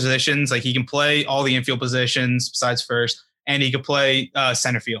bunch of different positions. Like he can play all the infield positions besides first, and he can play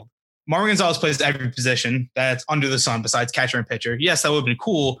center field. Marwin Gonzalez plays every position that's under the sun besides catcher and pitcher. Yes, that would have been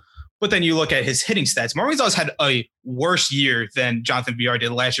cool. But then you look at his hitting stats. Marwin Gonzalez had a worse year than Jonathan VR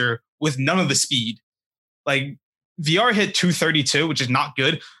did last year with none of the speed. Like VR hit 232, which is not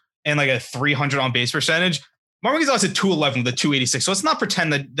good, and like a 300 on base percentage. Marwin Gonzalez hit 211 with a 286. So let's not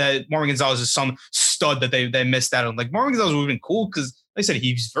pretend that Marwin Gonzalez is some stud that they missed out on. Like Marwin Gonzalez would have been cool because, like I said,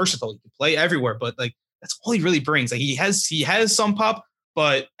 he's versatile. He can play everywhere, but like that's all he really brings. Like he has some pop,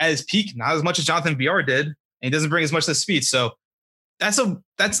 but at his peak, not as much as Jonathan VR did, and he doesn't bring as much of the speed. So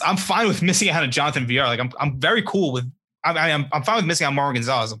I'm fine with missing out on Jonathan VR. Like I'm very cool with I'm fine with missing out on Marwin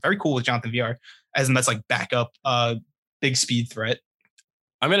Gonzalez. I'm very cool with Jonathan VR as that's like backup big speed threat.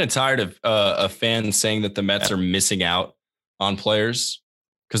 I'm getting tired of a fan saying that the Mets are missing out on players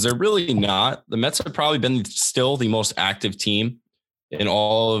because they're really not. The Mets have probably been still the most active team in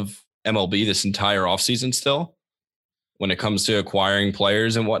all of MLB this entire offseason still when it comes to acquiring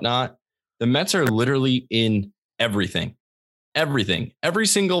players and whatnot. The Mets are literally in everything. Every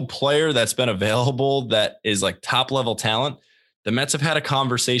single player that's been available that is like top level talent, the Mets have had a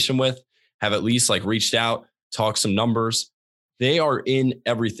conversation with, have at least like reached out, talked some numbers. They are in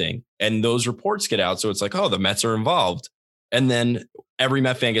everything. And those reports get out. So it's like, oh, the Mets are involved. And then every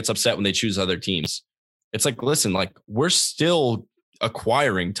Met fan gets upset when they choose other teams. It's like, listen, like we're still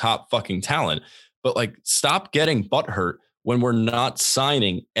acquiring top fucking talent, but like stop getting butthurt when we're not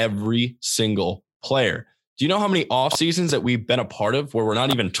signing every single player. Do you know how many off seasons that we've been a part of where we're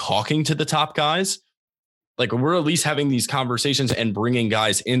not even talking to the top guys? Like we're at least having these conversations and bringing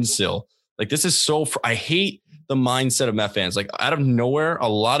guys in still. Like this is I hate the mindset of Met fans. Like out of nowhere, a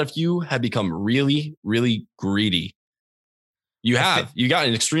lot of you have become really, really greedy. You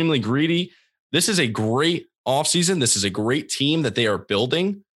gotten extremely greedy. This is a great offseason. This is a great team that they are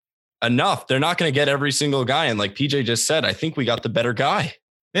building. Enough. They're not going to get every single guy. And like PJ just said, I think we got the better guy.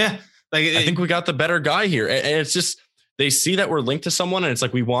 Yeah. I think we got the better guy here. And it's just, they see that we're linked to someone and it's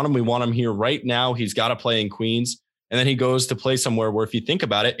like, we want him here right now. He's got to play in Queens. And then he goes to play somewhere where if you think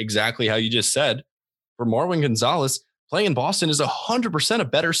about it, exactly how you just said, for Marwin Gonzalez, playing in Boston is 100% a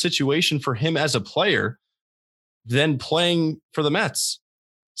better situation for him as a player than playing for the Mets.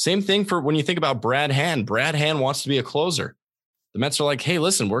 Same thing for when you think about Brad Hand. Brad Hand wants to be a closer. The Mets are like, hey,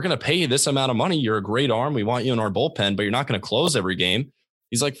 listen, we're going to pay you this amount of money. You're a great arm. We want you in our bullpen, but you're not going to close every game.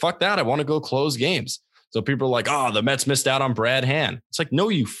 He's like, fuck that. I want to go close games. So people are like, oh, the Mets missed out on Brad Hand. It's like, no,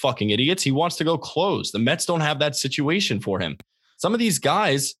 you fucking idiots. He wants to go close. The Mets don't have that situation for him. Some of these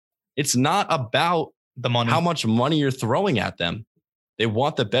guys, it's not about the money, how much money you're throwing at them. They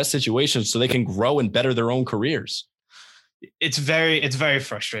want the best situation so they can grow and better their own careers. It's very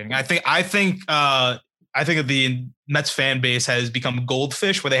frustrating. I think that the Mets fan base has become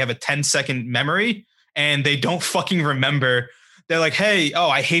goldfish where they have a 10-second memory and they don't fucking remember. They're like, hey,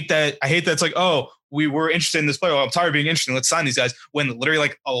 I hate that. It's like, oh, we were interested in this player. Oh, I'm tired of being interested. Let's sign these guys. When literally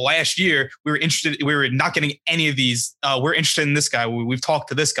like last year we were interested. We were not getting any of these. We're interested in this guy. We've talked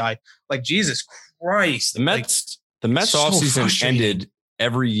to this guy. Like Jesus Christ. The Mets offseason ended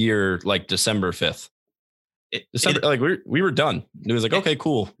every year like December 5th. We were done. It was like, okay,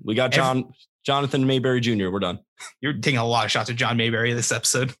 cool. We got Jonathan Mayberry Jr. We're done. You're taking a lot of shots at John Mayberry this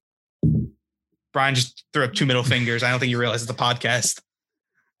episode. Brian just threw up 2 middle fingers. I don't think you realize it's a podcast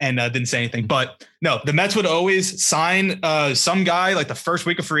and didn't say anything. But no, the Mets would always sign some guy like the first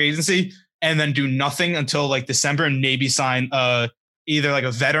week of free agency and then do nothing until like December and maybe sign either like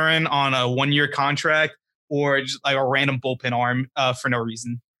a veteran on a 1-year contract or just like a random bullpen arm for no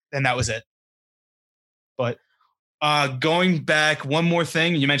reason. And that was it. But going back, one more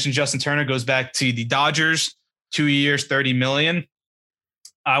thing. You mentioned Justin Turner goes back to the Dodgers, 2 years, $30 million.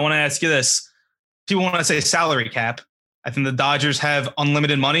 I want to ask you this. People want to say salary cap. I think the Dodgers have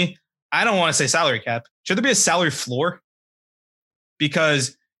unlimited money. I don't want to say salary cap. Should there be a salary floor?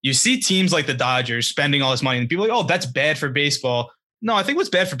 Because you see teams like the Dodgers spending all this money and people are like, oh, that's bad for baseball. No, I think what's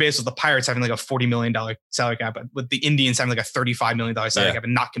bad for baseball is the Pirates having like a $40 million salary cap, with the Indians having like a $35 million salary cap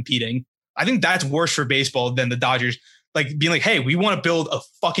and not competing. I think that's worse for baseball than the Dodgers like being like, hey, we want to build a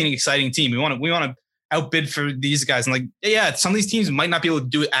fucking exciting team. We want to outbid for these guys. And like, yeah, some of these teams might not be able to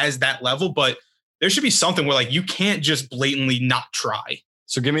do it as that level, but there should be something where like you can't just blatantly not try.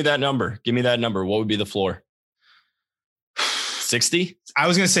 So give me that number. What would be the floor? 60? I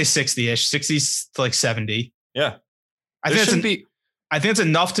was going to say 60-ish, 60 to like 70. Yeah. I think it's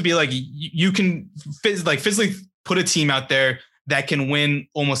enough to be like, you can physically put a team out there that can win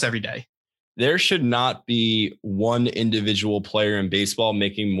almost every day. There should not be one individual player in baseball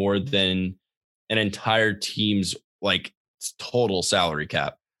making more than an entire team's like total salary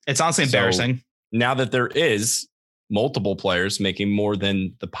cap. It's honestly embarrassing. So now that there is multiple players making more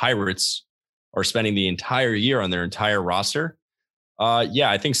than the Pirates are spending the entire year on their entire roster.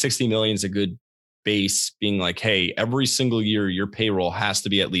 I think 60 million is a good base, being like, hey, every single year your payroll has to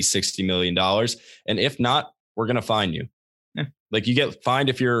be at least $60 million. And if not, we're going to fine you. Yeah. Like you get fined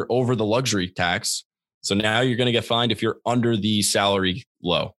if you're over the luxury tax. So now you're going to get fined if you're under the salary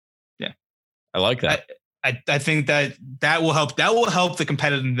low. Yeah. I like that. I think that will help. That will help the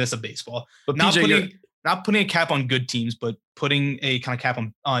competitiveness of baseball. But not PJ, putting a cap on good teams, but putting a kind of cap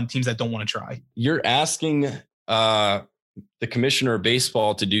on teams that don't want to try. You're asking the commissioner of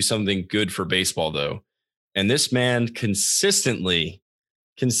baseball to do something good for baseball, though. And this man consistently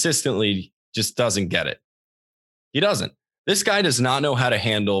just doesn't get it. He doesn't. This guy does not know how to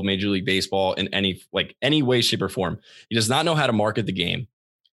handle Major League Baseball in any way, shape, or form. He does not know how to market the game.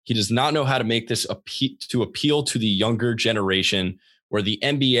 He does not know how to make this appeal to the younger generation, where the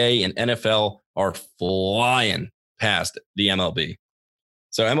NBA and NFL are flying past the MLB.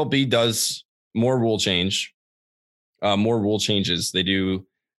 So MLB does more rule changes. They do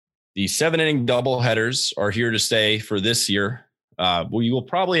the 7-inning doubleheaders are here to stay for this year. We will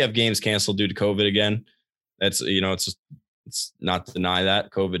probably have games canceled due to COVID again. That's, it's not to deny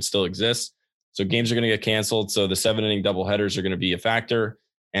that COVID still exists. So games are going to get canceled. So the 7-inning doubleheaders are going to be a factor.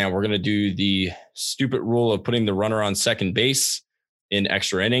 And we're going to do the stupid rule of putting the runner on second base in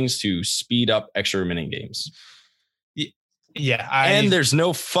extra innings to speed up extra inning games. Yeah. And there's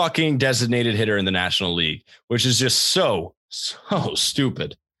no fucking designated hitter in the National League, which is just so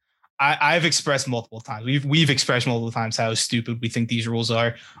stupid. I've expressed multiple times. We've expressed multiple times how stupid we think these rules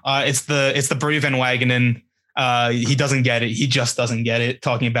are. It's the Brie Van Wagenen. He doesn't get it. He just doesn't get it.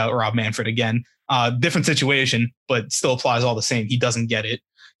 Talking about Rob Manfred again. Different situation, but still applies all the same. He doesn't get it.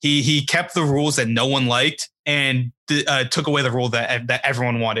 He kept the rules that no one liked and took away the rule that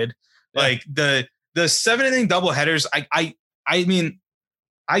everyone wanted. Yeah. Like the 7-inning doubleheaders. I mean,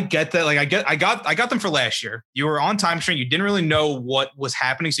 I get that. Like I got them for last year. You were on time strain. You didn't really know what was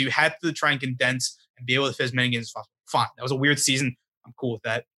happening, so you had to try and condense and be able to fit as many games as possible. Fine. That was a weird season. I'm cool with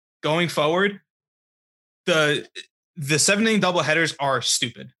that. Going forward, the 7-inning doubleheaders are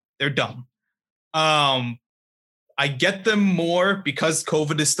stupid. They're dumb. I get them more because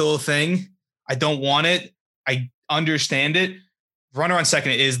COVID is still a thing. I don't want it. I understand it. Runner on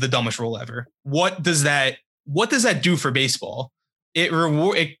second is the dumbest rule ever. What does that do for baseball? You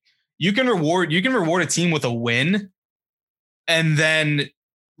can reward a team with a win, and then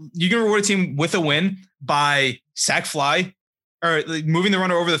you can reward a team with a win by sac fly or moving the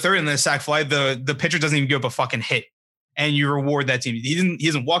runner over the third and then sac fly. The pitcher doesn't even give up a fucking hit, and you reward that team. He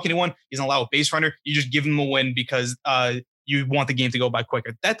doesn't walk anyone. He doesn't allow a base runner. You just give him a win because you want the game to go by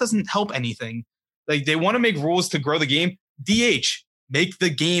quicker. That doesn't help anything. Like, they want to make rules to grow the game. DH, make the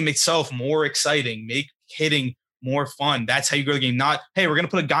game itself more exciting. Make hitting more fun. That's how you grow the game. Not, hey, we're going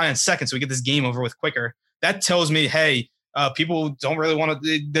to put a guy on second so we get this game over with quicker. That tells me, hey, people don't really want to.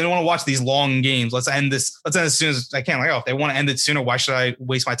 They don't want to watch these long games. Let's end this. Let's end as soon as I can. Like, oh, if they want to end it sooner, why should I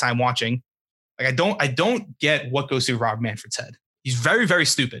waste my time watching? Like, I don't get what goes through Rob Manfred's head. He's very, very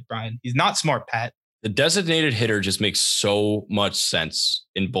stupid, Brian. He's not smart, Pat. The designated hitter just makes so much sense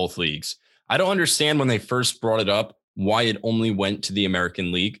in both leagues. I don't understand when they first brought it up why it only went to the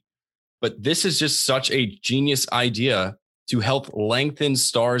American League. But this is just such a genius idea to help lengthen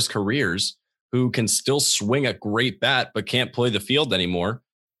stars' careers who can still swing a great bat but can't play the field anymore.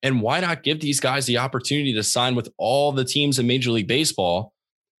 And why not give these guys the opportunity to sign with all the teams in Major League Baseball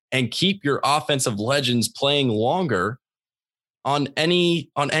and keep your offensive legends playing longer on any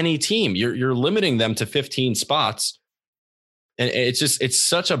team? You're limiting them to 15 spots. And it's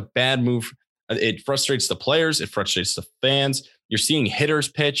such a bad move. It frustrates the players. It frustrates the fans. You're seeing hitters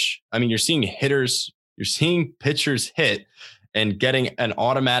pitch. I mean, you're seeing pitchers hit and getting an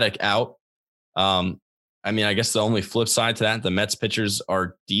automatic out. I mean, I guess the only flip side to that, the Mets pitchers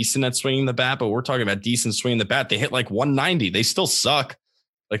are decent at swinging the bat, but we're talking about decent swinging the bat. They hit like 190. They still suck.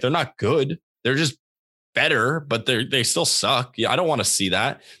 Like, they're not good. They're just better, but they still suck. Yeah, I don't want to see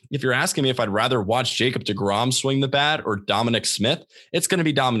that. If you're asking me if I'd rather watch Jacob deGrom swing the bat or Dominic Smith, it's going to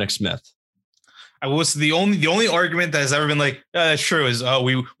be Dominic Smith. I was the only argument that has ever been like, that's true is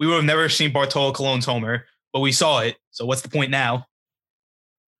we would have never seen Bartolo Colon's homer, but we saw it. So what's the point now?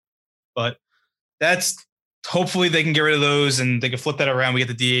 But that's hopefully they can get rid of those and they can flip that around. We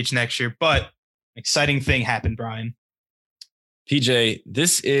get the DH next year. But exciting thing happened, Brian. PJ,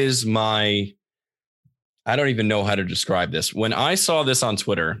 this is I don't even know how to describe this. When I saw this on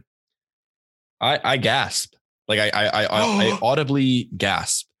Twitter, I gasped. Like I audibly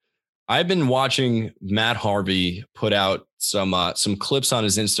gasped. I've been watching Matt Harvey put out some clips on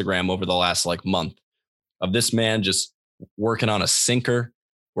his Instagram over the last month of this man just working on a sinker,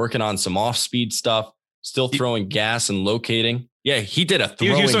 working on some off-speed stuff, still throwing gas and locating. Yeah, he did a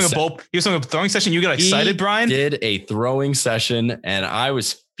throwing. He was doing a throwing session. You got excited, Brian? Did a throwing session, and I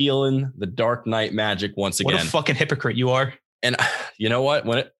was feeling the Dark Knight magic once again. What a fucking hypocrite you are! And you know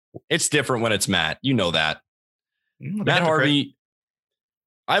what? It's different when it's Matt. You know that. Matt Harvey.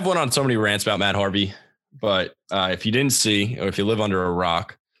 I've went on so many rants about Matt Harvey, but if you didn't see, or if you live under a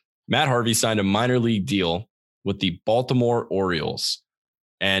rock, Matt Harvey signed a minor league deal with the Baltimore Orioles.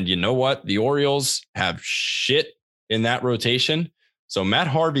 And you know what? The Orioles have shit in that rotation. So Matt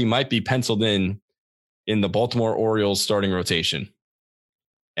Harvey might be penciled in the Baltimore Orioles starting rotation.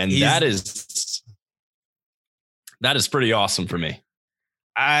 And that is pretty awesome for me.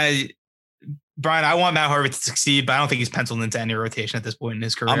 Brian, I want Matt Harvey to succeed, but I don't think he's penciled into any rotation at this point in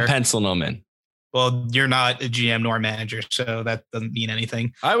his career. I'm penciling him in. Well, you're not a GM nor a manager, so that doesn't mean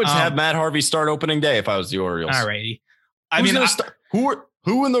anything. I would have Matt Harvey start opening day if I was the Orioles. All righty.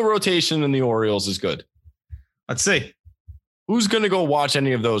 Who in the rotation in the Orioles is good? Let's see. Who's going to go watch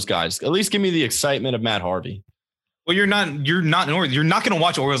any of those guys? At least give me the excitement of Matt Harvey. Well, you're not going to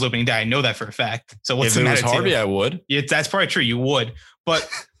watch Orioles opening day. I know that for a fact. So what's the matter? If it was Harvey, I would. Yeah, that's probably true. You would, but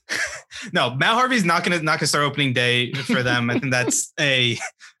no, Matt Harvey's not going to start opening day for them. I think that's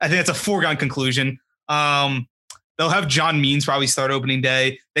a foregone conclusion. They'll have John Means probably start opening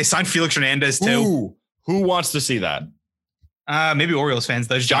day. They signed Felix Hernandez too. Ooh, who wants to see that? Maybe Orioles fans.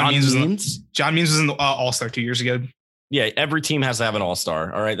 Though John Means was in the All-Star 2 years ago. Yeah, every team has to have an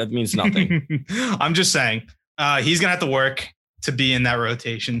All-Star. All right, that means nothing. I'm just saying he's gonna have to work to be in that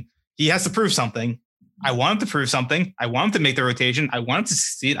rotation. He has to prove something. I want him to prove something. I want him to make the rotation. I want him to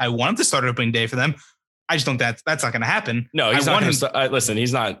succeed. I want him to start opening day for them. I just don't think that's not going to happen. No, he's not. Listen,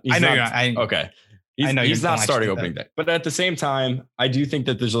 he's not. I know you're not. Okay. He's not starting opening day. But at the same time, I do think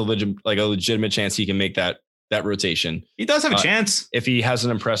that there's a legitimate chance he can make that rotation. He does have a chance if he has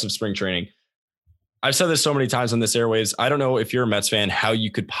an impressive spring training. I've said this so many times on this airwaves. I don't know if you're a Mets fan, how you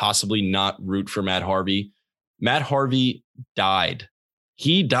could possibly not root for Matt Harvey. Matt Harvey died.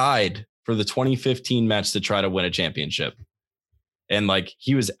 He died for the 2015 Mets to try to win a championship. And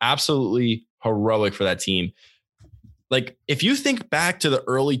he was absolutely heroic for that team. If you think back to the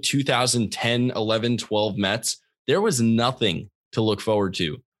early 2010, 11, 12 Mets, there was nothing to look forward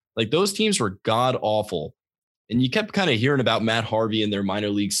to. Those teams were god awful. And you kept kind of hearing about Matt Harvey and their minor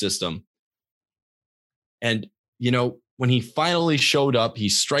league system. And, when he finally showed up, he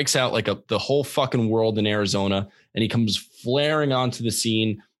strikes out the whole fucking world in Arizona, and he comes flaring onto the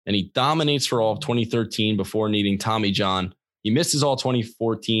scene, and he dominates for all of 2013 before needing Tommy John. He misses all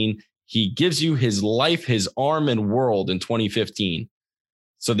 2014. He gives you his life, his arm, and world in 2015.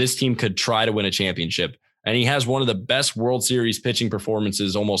 So this team could try to win a championship. And he has one of the best World Series pitching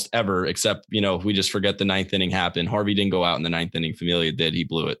performances almost ever, except, if we just forget the ninth inning happened. Harvey didn't go out in the ninth inning. Familia did. He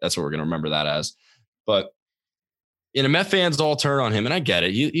blew it. That's what we're going to remember that as. But Met fans all turn on him, and I get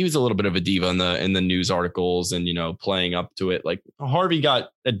it. He was a little bit of a diva in the news articles and, playing up to it. Harvey got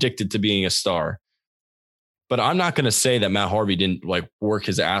addicted to being a star. But I'm not going to say that Matt Harvey didn't work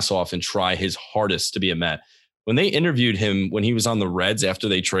his ass off and try his hardest to be a Met. When they interviewed him when he was on the Reds after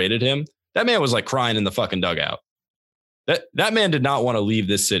they traded him, that man was crying in the fucking dugout. That man did not want to leave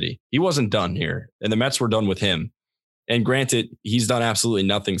this city. He wasn't done here, and the Mets were done with him. And granted, he's done absolutely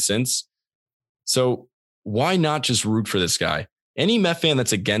nothing since. So why not just root for this guy? Any Met fan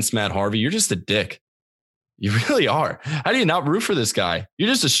that's against Matt Harvey, you're just a dick. You really are. How do you not root for this guy? You're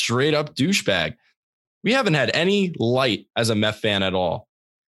just a straight up douchebag. We haven't had any light as a Met fan at all.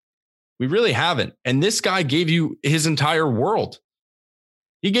 We really haven't. And this guy gave you his entire world.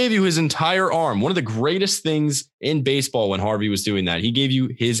 He gave you his entire arm. One of the greatest things in baseball when Harvey was doing that, he gave you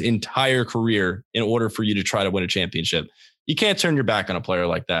his entire career in order for you to try to win a championship. You can't turn your back on a player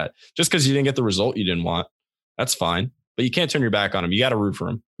like that just because you didn't get the result you didn't want. That's fine. But you can't turn your back on him. You got to root for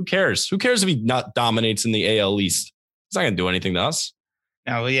him. Who cares? Who cares if he not dominates in the AL East? He's not going to do anything to us.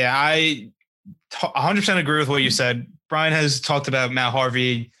 No, yeah, I 100% agree with what you said. Brian has talked about Matt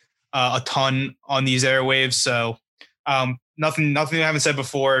Harvey a ton on these airwaves. So nothing I haven't said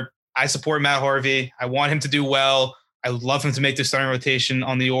before. I support Matt Harvey. I want him to do well. I would love him to make the starting rotation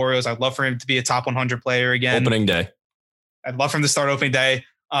on the Orioles. I'd love for him to be a top 100 player again. Opening day. I'd love for him to start opening day.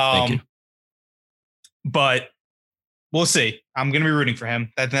 Thank you. But we'll see. I'm going to be rooting for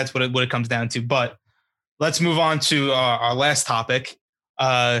him. That's what it comes down to. But let's move on to our last topic.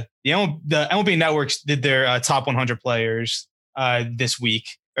 The MLB networks did their top 100 players this week,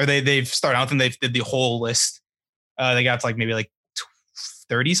 or they've started. I don't think they did the whole list. They got to like maybe like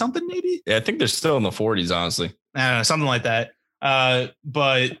 30 something, maybe. Yeah, I think they're still in the 40s, honestly. I don't know, something like that.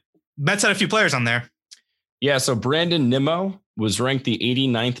 But Mets had a few players on there. Yeah, so Brandon Nimmo was ranked the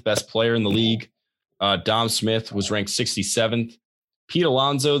 89th best player in the league. Dom Smith was ranked 67th. Pete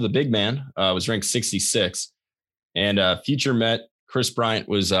Alonso, the big man, was ranked 66th. And future Met Chris Bryant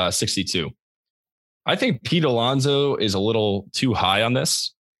was 62. I think Pete Alonso is a little too high on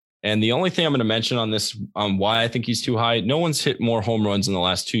this. And the only thing I'm going to mention on this, on why I think he's too high, no one's hit more home runs in the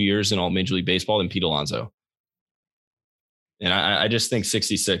last 2 years in all Major League Baseball than Pete Alonso. And I just think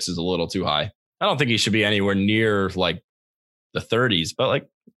 66 is a little too high. I don't think he should be anywhere near like the 30s, but like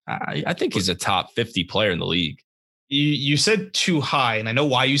I think he's a top 50 player in the league. You said too high, and I know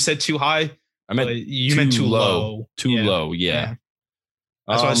why you said too high. I meant you meant too low. Too low, yeah.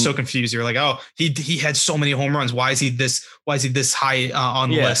 That's why I was so confused. You're like, oh, he had so many home runs. Why is he this high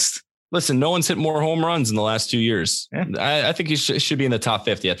on the list? Listen, no one's hit more home runs in the last 2 years. Yeah. I think he should be in the top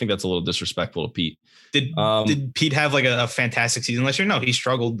 50. I think that's a little disrespectful to Pete. Did Pete have like a fantastic season last year? No, he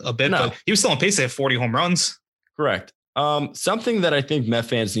struggled a bit, but he was still on pace to have 40 home runs. Correct. Something that I think Met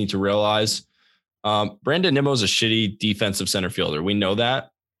fans need to realize, Brandon Nimmo is a shitty defensive center fielder. We know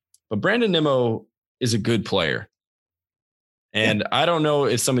that. But Brandon Nimmo is a good player. And I don't know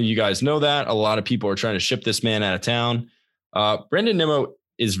if some of you guys know that. A lot of people are trying to ship this man out of town. Brandon Nimmo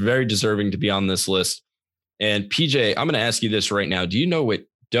is very deserving to be on this list. And PJ, I'm going to ask you this right now. Do you know what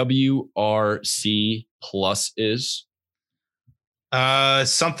WRC plus is?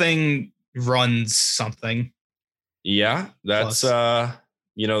 Something runs something. Yeah, that's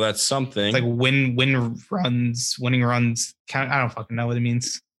that's something. It's like winning runs. I don't fucking know what it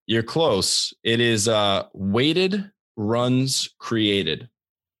means. You're close. It is weighted runs created.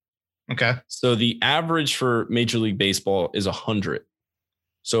 Okay. So the average for Major League Baseball is 100.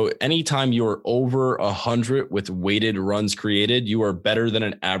 So anytime you're over 100 with weighted runs created, you are better than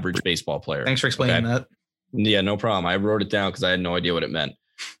an average baseball player. Thanks for explaining that. Yeah, no problem. I wrote it down because I had no idea what it meant.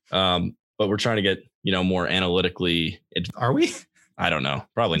 But we're trying to get, more analytically. Are we? I don't know.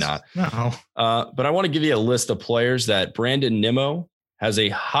 Probably not. No. But I want to give you a list of players that Brandon Nimmo has a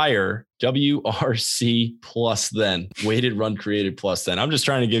higher WRC plus than, weighted run created plus than. I'm just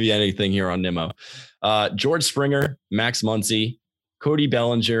trying to give you anything here on Nimmo. George Springer, Max Muncy, Cody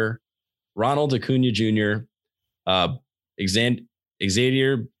Bellinger, Ronald Acuna Jr., Xander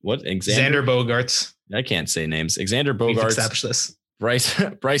Bogaerts. I can't say names. Xander We've Bogaerts. established this.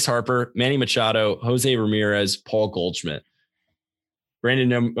 Bryce Harper, Manny Machado, Jose Ramirez, Paul Goldschmidt. Brandon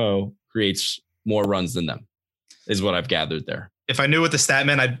Nimmo creates more runs than them, is what I've gathered there. If I knew what the stat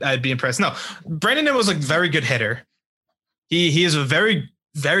meant, I'd be impressed. No, Brandon Nimmo was a very good hitter. He is a very,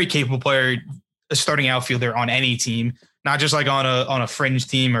 very capable player, a starting outfielder on any team, not just like on a fringe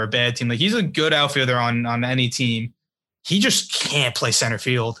team or a bad team. Like he's a good outfielder on any team. He just can't play center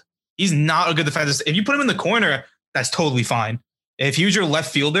field. He's not a good defender. If you put him in the corner, that's totally fine. If he was your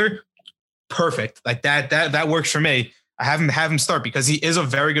left fielder, perfect. Like that works for me. I have him start because he is a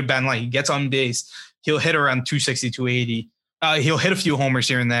very good batting line. He gets on base. He'll hit around 260, 280. He'll hit a few homers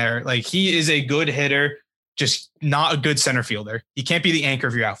here and there. Like he is a good hitter, just not a good center fielder. He can't be the anchor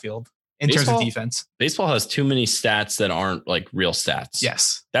of your outfield in terms of defense. Baseball has too many stats that aren't like real stats.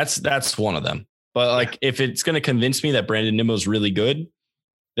 Yes. That's one of them. But like if it's going to convince me that Brandon Nimmo is really good,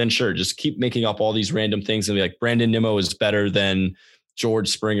 then sure, just keep making up all these random things and be like, Brandon Nimmo is better than George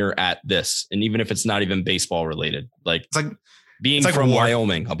Springer at this. And even if it's not even baseball related, like it's like being from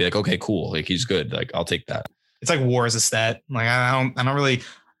Wyoming, I'll be like, okay, cool. Like he's good. Like I'll take that. It's like WAR as a stat. Like I don't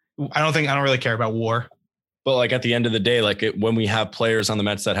really care about WAR. But like at the end of the day, like when we have players on the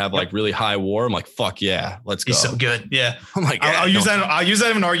Mets that have like really high WAR, I'm like, fuck yeah, let's go. He's so good. Yeah. I'm like, I'll use that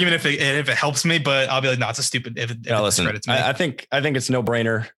as an argument if it helps me, but I'll be like, no, it's a stupid. If it discredits me. I think it's no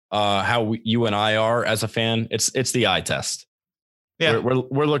brainer. How you and I are as a fan, it's the eye test. Yeah.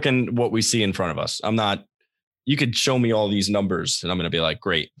 We're looking what we see in front of us. You could show me all these numbers and I'm going to be like,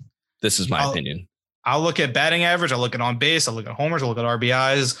 great. This is my opinion. I'll look at batting average. I'll look at on base. I'll look at homers. I'll look at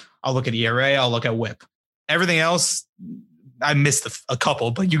RBIs. I'll look at ERA. I'll look at WHIP. Everything else, I missed a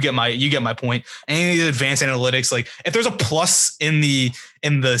couple, but you get my point. Any of the advanced analytics, like if there's a plus in the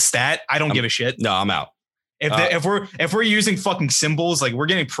stat, I don't give a shit. No, I'm out. If we're using fucking symbols, like we're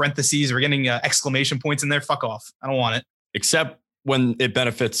getting parentheses, we're getting exclamation points in there. Fuck off. I don't want it. Except when it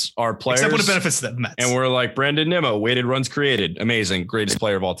benefits our players. Except when it benefits the Mets. And we're like Brandon Nimmo, weighted runs created, amazing, greatest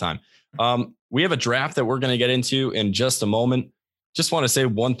player of all time. We have a draft that we're going to get into in just a moment. Just want to say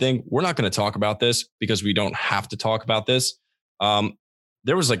one thing. We're not going to talk about this because we don't have to talk about this.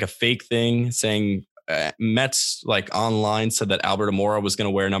 There was like a fake thing saying Mets like online said that Albert Amora was going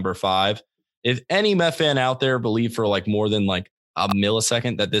to wear number 5. If any Met fan out there believed for like more than like a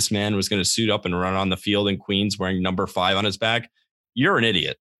millisecond that this man was going to suit up and run on the field in Queens wearing number 5 on his back, you're an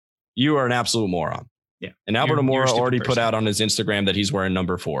idiot. You are an absolute moron. Yeah. And Albert Amora already put out on his Instagram that he's wearing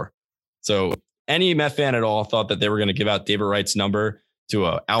number 4. So any Met fan at all thought that they were going to give out David Wright's number to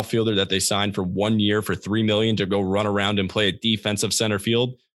an outfielder that they signed for 1 year for $3 million to go run around and play a defensive center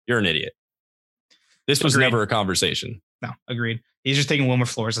field, you're an idiot. This was never a conversation. No, agreed. He's just taking Wilmer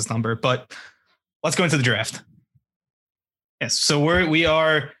Flores' number, but let's go into the draft. Yes. So we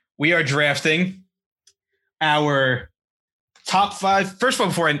are drafting our top 5. First of all,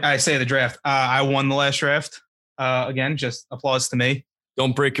 before I say the draft, I won the last draft. Again, just applause to me.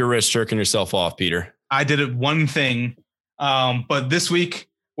 Don't break your wrist jerking yourself off, Peter. I did it one thing. But this week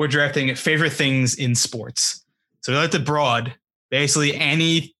we're drafting favorite things in sports. So that's broad, basically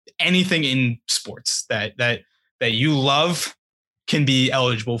anything in sports that you love can be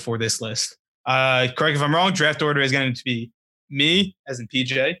eligible for this list. Correct if I'm wrong. Draft order is going to be me, as in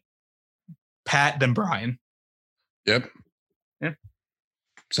PJ, Pat, then Brian. Yep. Yeah.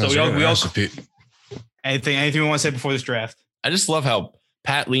 So we all anything we want to say before this draft? I just love how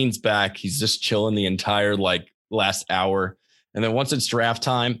Pat leans back. He's just chilling the entire like last hour, and then once it's draft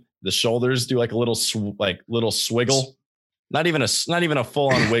time, the shoulders do like a little little swiggle. Not even a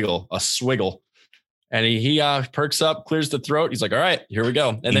full on wiggle, a swiggle. And he perks up, clears the throat. He's like, all right, here we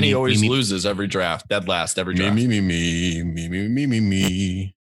go. And then he always loses every draft, dead last every draft. Me.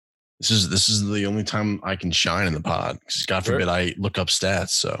 This is the only time I can shine in the pod. Because God forbid I look up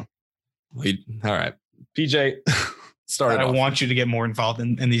stats. So, all right, PJ, start. I want you to get more involved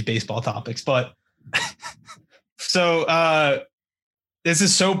in these baseball topics, but so this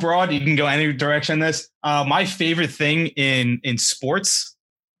is so broad. You can go any direction. This my favorite thing in sports.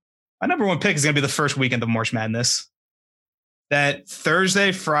 My number 1 pick is going to be the first weekend of March Madness. That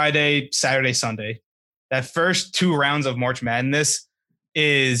Thursday, Friday, Saturday, Sunday, that first 2 rounds of March Madness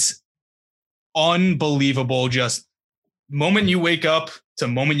is unbelievable. Just moment you wake up to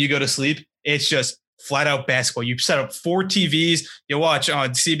moment you go to sleep, it's just flat out basketball. You set up 4 TVs, you watch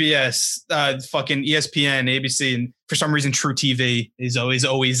on CBS, fucking ESPN, ABC, and for some reason True TV is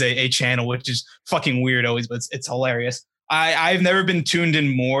always a channel, which is fucking weird always, but it's hilarious. I've never been tuned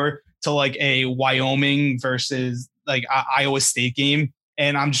in more to like a Wyoming versus like Iowa State game.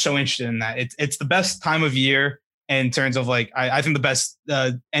 And I'm just so interested in that. It's the best time of year in terms of like, I think the best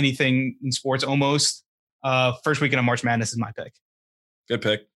anything in sports almost. First weekend of March Madness is my pick. Good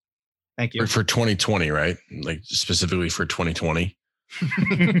pick. Thank you. For 2020, right? Like specifically for 2020.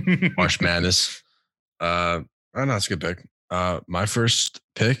 March Madness. I know that's a good pick. My first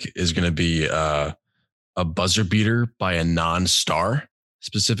pick is going to be a buzzer beater by a non-star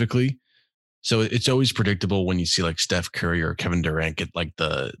specifically. So it's always predictable when you see like Steph Curry or Kevin Durant get like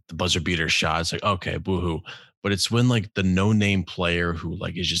the buzzer beater shot. It's like, okay, boohoo. But it's when like the no-name player who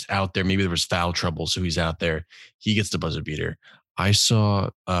like is just out there, maybe there was foul trouble, so he's out there, he gets the buzzer beater. I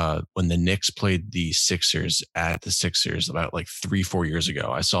saw when the Knicks played the Sixers at the Sixers about like 3-4 years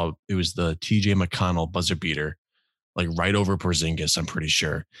ago. I saw it was the TJ McConnell buzzer beater, like right over Porzingis, I'm pretty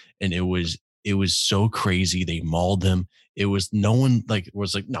sure. And it was so crazy. They mauled him. It was no one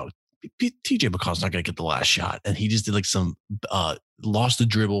was like, no, TJ McConnell's not going to get the last shot. And he just did like some lost the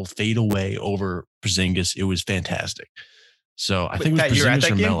dribble, fade away over Porzingis. It was fantastic. So I think it was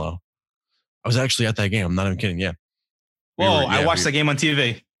Porzingis or Melo. I was actually at that game. I'm not even kidding. Yeah. Whoa, I watched the game on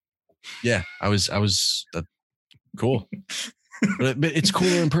TV. Yeah, I was cool. but it's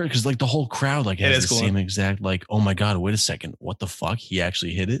cooler in person because like the whole crowd like has the same exact like, oh my God, wait a second. What the fuck? He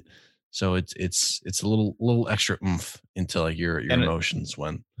actually hit it. So it's a little extra oomph into like your emotions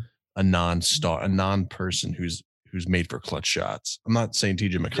when a non-person who's made for clutch shots. I'm not saying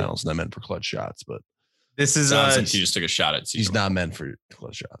TJ McConnell's not meant for clutch shots, but this is he just took a shot at. He's not meant for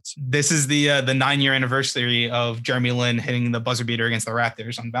clutch shots. This is the 9-year anniversary of Jeremy Lin hitting the buzzer beater against the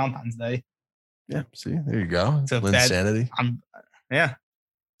Raptors on Valentine's Day. Yeah, see, there you go. So Linsanity. Yeah.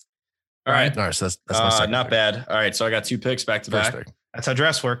 All right. So that's my second not pick. bad. All right, so I got 2 picks back to back. That's how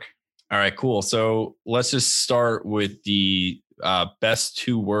drafts work. All right, cool. So let's just start with the best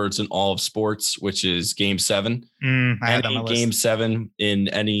 2 words in all of sports, which is Game 7. I had that on my list. Game 7 in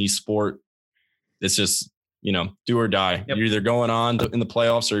any sport, it's just do or die. Yep. You're either going on in the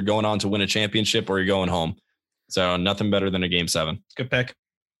playoffs or you're going on to win a championship or you're going home. So nothing better than a Game 7. Good pick.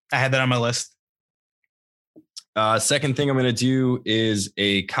 I had that on my list. Second thing I'm going to do is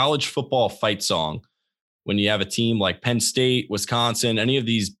a college football fight song. When you have a team like Penn State, Wisconsin, any of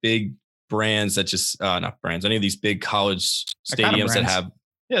these big brands that just not brands, any of these big college stadiums that have,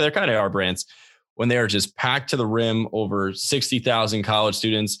 they're kind of our brands. When they are just packed to the rim, over 60,000 college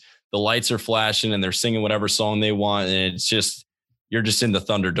students, the lights are flashing and they're singing whatever song they want. And it's just, you're just in the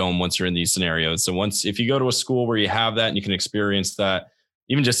Thunderdome once you're in these scenarios. So if you go to a school where you have that and you can experience that,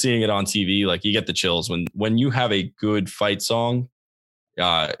 even just seeing it on TV, like you get the chills when you have a good fight song,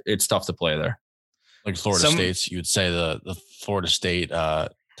 it's tough to play there. Like Florida State's, you would say the Florida State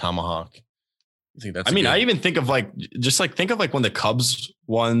Tomahawk. You think that's? I even think of think of when the Cubs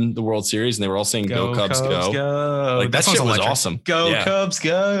won the World Series and they were all saying "Go Cubs, go!" Like that shit was awesome. Go Cubs,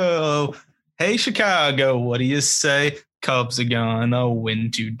 go! Hey Chicago, what do you say? Cubs are gonna win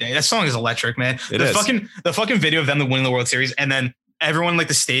today. That song is electric, man. The fucking video of them winning the World Series and then everyone like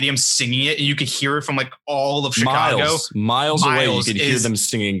the stadium singing it, and you could hear it from like all of Chicago. Miles away, you could hear them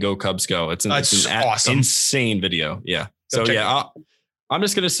singing "Go Cubs, go!" It's an awesome, insane video. Yeah. I'm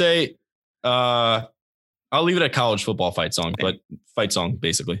just gonna say, I'll leave it at college football fight song, but fight song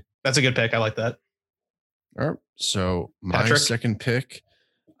basically. That's a good pick. I like that. All right. So my second pick,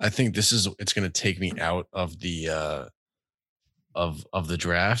 I think it's gonna take me out of the of the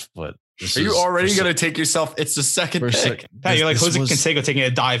draft, but. Are you already going to take yourself? It's the second pick. Pat, you're like Jose Canseco taking a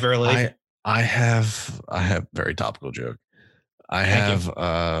dive early. I have very topical joke. I had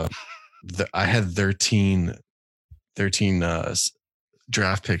 13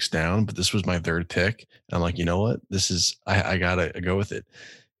 draft picks down, but this was my third pick. And I'm like, you know what? I gotta go with it.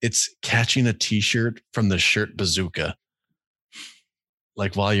 It's catching a t-shirt from the shirt bazooka.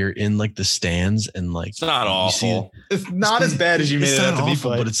 Like while you're in like the stands and like it's not awful. It's not as bad as you made it out to be,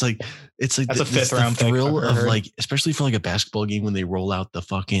 but it's like that's a fifth round thrill of like, especially for like a basketball game when they roll out the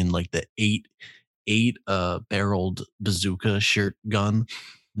fucking like the eight barreled bazooka shirt gun,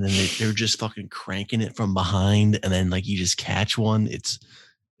 and then they're just fucking cranking it from behind, and then like you just catch one. It's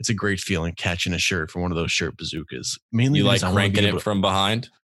a great feeling catching a shirt from one of those shirt bazookas. Mainly you like cranking it from behind.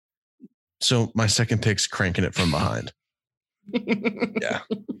 So my second pick's cranking it from behind. Yeah.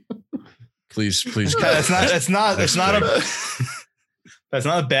 Please. That's not a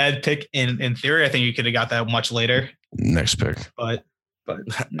bad pick in theory. I think you could have got that much later. Next pick. But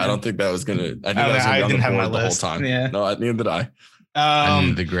I don't think that was gonna. I didn't have my list the whole time. Yeah. No, neither did I. I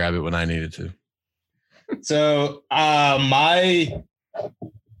needed to grab it when I needed to. So my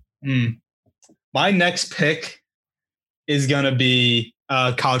next pick is gonna be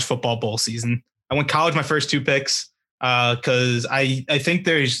college football bowl season. I went college my first two picks. Because I think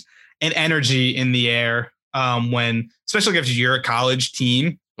there's an energy in the air when, especially if your college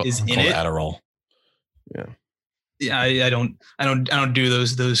team is in it. Adderall. Yeah. I don't do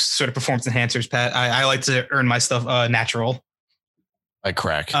those sort of performance enhancers, Pat. I like to earn my stuff natural. I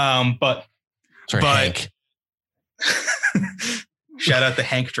crack. But Hank. Shout out the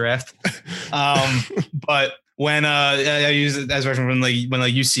Hank draft. But when I use it as reference when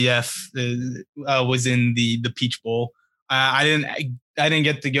UCF was in the Peach Bowl, I didn't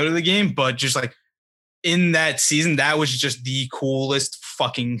get to go to the game, but just like in that season, that was just the coolest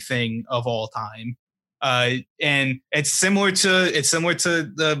fucking thing of all time. And it's similar to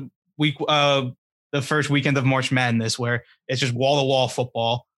the week the first weekend of March Madness, where it's just wall to wall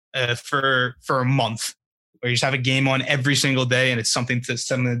football for a month, where you just have a game on every single day and it's something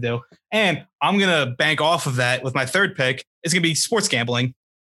to do. And I'm going to bank off of that with my third pick. It's going to be sports gambling.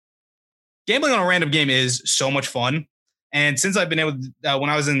 Gambling on a random game is so much fun. And since I've been able to, when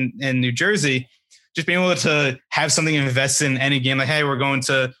I was in New Jersey, just being able to have something to invest in any game, like, hey, we're going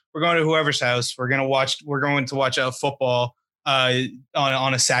to whoever's house. We're going to watch a football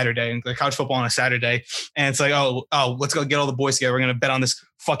on a Saturday, like college football on a Saturday. And it's like, oh, let's go get all the boys together. We're going to bet on this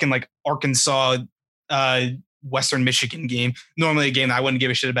fucking like Arkansas, Western Michigan game. Normally a game that I wouldn't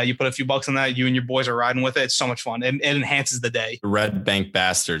give a shit about. You put a few bucks on that, you and your boys are riding with it. It's so much fun. It enhances the day. The Red Bank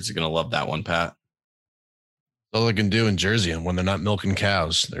bastards are going to love that one, Pat. All they can do in Jersey, and when they're not milking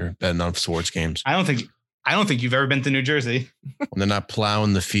cows, they're betting on sports games. I don't think you've ever been to New Jersey. When they're not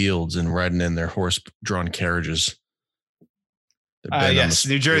plowing the fields and riding in their horse-drawn carriages. Yes,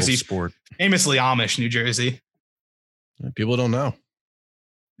 New Jersey. Sport. Famously Amish, New Jersey. People don't know.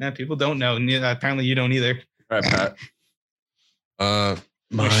 Yeah, people don't know. Apparently you don't either. All right, Pat.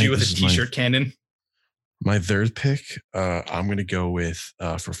 Wish you with a t-shirt cannon. My third pick, I'm going to go with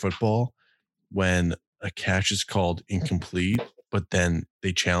for football, when a catch is called incomplete but then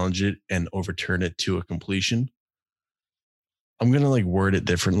they challenge it and overturn it to a completion. I'm going to like word it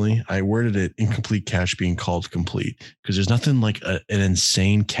differently. I worded it incomplete catch being called complete because there's nothing like an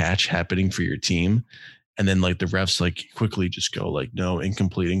insane catch happening for your team. And then like the refs like quickly just go like, no,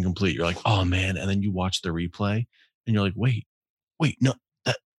 incomplete. You're like, oh man. And then you watch the replay and you're like, wait, no,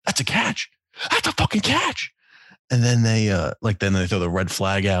 that's a catch. That's a fucking catch. And then they then they throw the red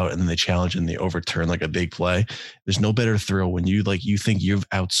flag out and then they challenge and they overturn like a big play. There's no better thrill when you think you've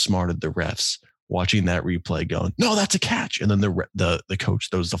outsmarted the refs watching that replay going, no, that's a catch. And then the coach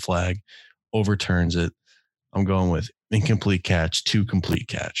throws the flag, overturns it. I'm going with incomplete catch to complete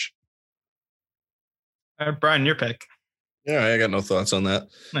catch. All right, Brian, your pick. Yeah, I got no thoughts on that.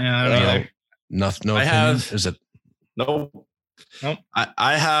 Yeah, I don't either. No I opinion? have. Is it? Nope. Nope.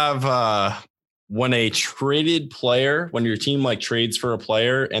 I have when a traded player, when your team like trades for a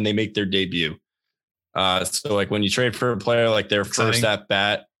player and they make their debut. So like when you trade for a player, like their first at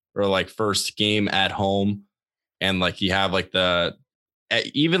bat or like first game at home, and like you have like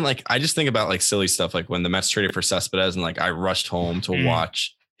even like I just think about like silly stuff like when the Mets traded for Cespedes and like I rushed home to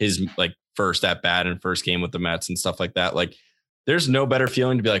watch his like first at bat and first game with the Mets and stuff like that. Like there's no better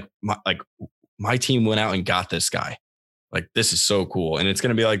feeling to be like my team went out and got this guy. Like, this is so cool. And it's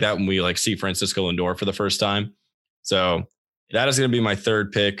going to be like that when we like see Francisco Lindor for the first time. So that is going to be my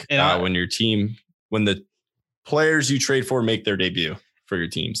third pick when the players you trade for make their debut for your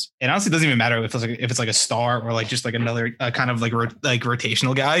teams. It honestly doesn't even matter if it's like a star or like just like another kind of like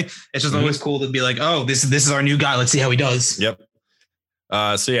rotational guy. It's just always cool to be like, oh, this is our new guy. Let's see how he does. Yep.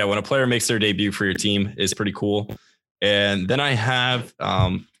 So yeah, when a player makes their debut for your team is pretty cool. And then I have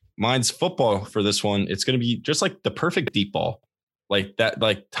mine's football for this one. It's going to be just like the perfect deep ball, like that,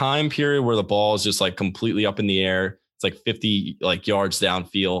 like time period where the ball is just like completely up in the air. It's like 50 like yards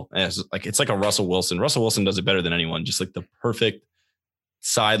downfield. And it's like a Russell Wilson. Russell Wilson does it better than anyone. Just like the perfect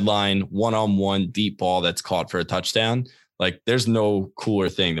sideline, one-on-one deep ball that's caught for a touchdown. Like there's no cooler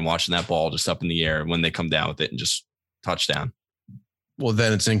thing than watching that ball just up in the air when they come down with it and just touchdown. Well,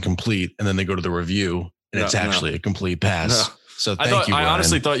 then it's incomplete. And then they go to the review and it's actually a complete pass. No. So thank you. I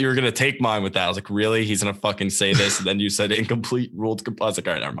honestly thought you were going to take mine with that. I was like, really? He's going to fucking say this. And then you said incomplete, ruled complete. I was like,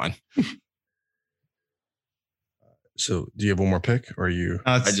 all right, never mind. So do you have one more pick or are you?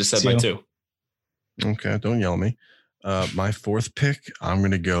 I just said my two. Okay. Don't yell at me. My fourth pick, I'm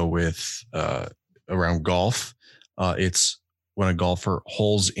going to go with around golf. It's when a golfer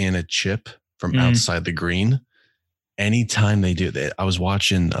holes in a chip from outside the green. Anytime they do that, I was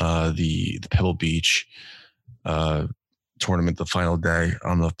watching the Pebble Beach tournament the final day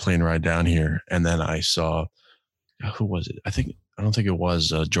on the plane ride down here, and then I saw who was it? I don't think it was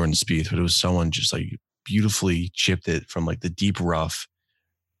Jordan Spieth, but it was someone just like beautifully chipped it from like the deep rough,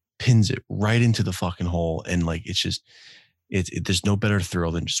 pins it right into the fucking hole, and like it's just there's no better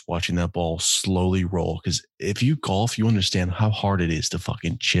thrill than just watching that ball slowly roll. Because if you golf, you understand how hard it is to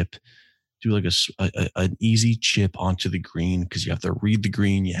fucking chip. Do like an easy chip onto the green because you have to read the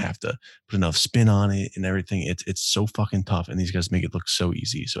green, you have to put enough spin on it and everything. It's so fucking tough, and these guys make it look so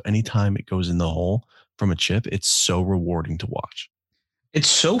easy. So anytime it goes in the hole from a chip, it's so rewarding to watch. It's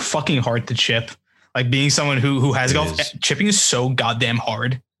so fucking hard to chip. Like being someone who has golf, chipping is so goddamn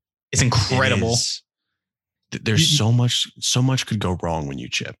hard. It's incredible. There's so much could go wrong when you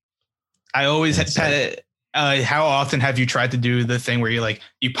chip. I always had. How often have you tried to do the thing where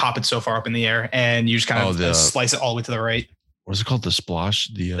you pop it so far up in the air and you just kind of slice it all the way to the right? What is it called? The splash?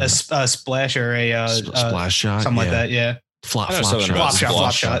 A splash or a splash shot? Something like that. Yeah. Flop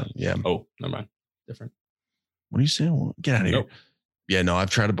shot. Yeah. Oh, never mind. Different. What are you saying? Get out of here. Nope. Yeah, no, I've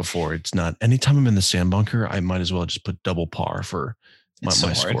tried it before. It's not. Anytime I'm in the sand bunker, I might as well just put double par for my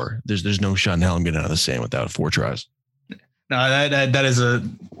score. There's no shot in hell I'm getting out of the sand without 4 tries. No, that is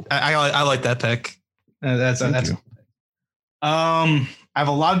I like that pick. That's I have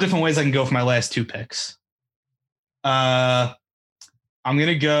a lot of different ways I can go for my last 2 picks. I'm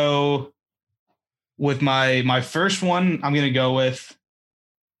gonna go with my first one. I'm gonna go with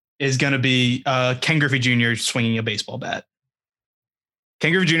is gonna be Ken Griffey Jr. swinging a baseball bat.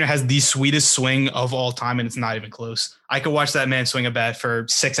 Ken Griffey Jr. has the sweetest swing of all time, and it's not even close. I could watch that man swing a bat for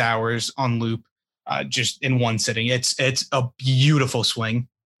 6 hours on loop, just in one sitting. It's a beautiful swing.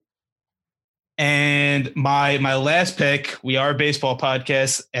 And my last pick, we are a baseball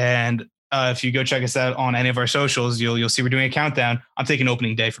podcast, and if you go check us out on any of our socials, you'll see we're doing a countdown. I'm taking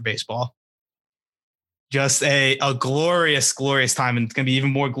opening day for baseball. Just a glorious, glorious time, and it's going to be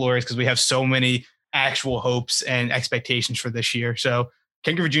even more glorious because we have so many actual hopes and expectations for this year. So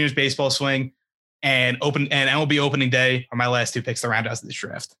Ken Griffey Jr.'s baseball swing and MLB opening day are my last 2 picks to round out this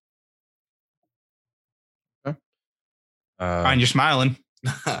draft. Ryan, you're smiling.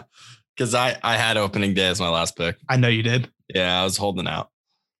 Because I had opening day as my last pick. I know you did. Yeah, I was holding out.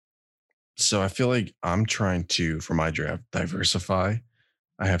 So I feel like I'm trying to, for my draft, diversify.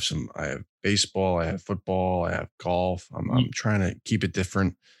 I have baseball, I have football, I have golf. I'm trying to keep it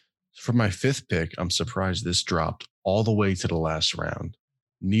different. For my fifth pick, I'm surprised this dropped all the way to the last round.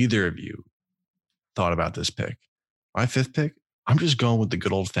 Neither of you thought about this pick. My fifth pick, I'm just going with the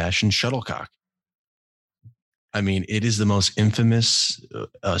good old fashioned shuttlecock. I mean, it is the most infamous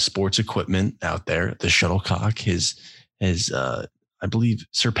sports equipment out there. The shuttlecock has I believe,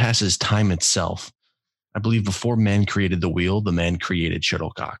 surpasses time itself. I believe before man created the wheel, the man created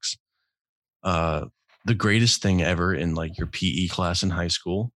shuttlecocks. The greatest thing ever in like your PE class in high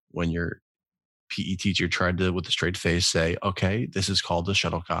school, when your PE teacher tried to, with a straight face, say, okay, this is called a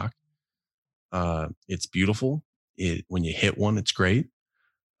shuttlecock. It's beautiful. When you hit one, it's great.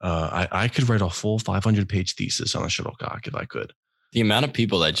 I could write a full 500-page thesis on a shuttlecock if I could. The amount of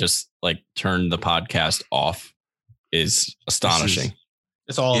people that just like turn the podcast off is astonishing.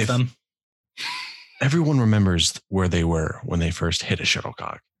 It's all of them. Everyone remembers where they were when they first hit a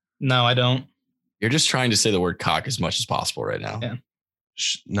shuttlecock. No, I don't. You're just trying to say the word cock as much as possible right now. Yeah.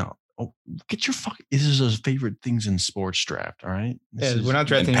 No. Oh, get your fucking. This is his favorite things in sports draft. All right. We're not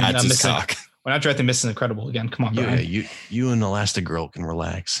drafting. We're not drafting Mrs. Incredible again. Come on, Brian. Yeah, you and Elastigirl can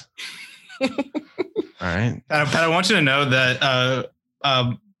relax. All right. Pat, I want you to know that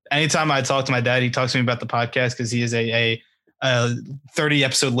anytime I talk to my dad, he talks to me about the podcast because he is a 30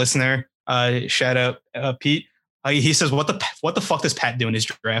 episode listener. Shout out Pete. He says, "What the fuck does Pat do in his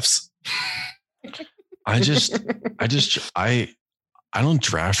drafts?" I don't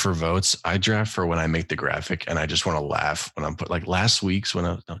draft for votes. I draft for when I make the graphic, and I just want to laugh when I'm put like 2 weeks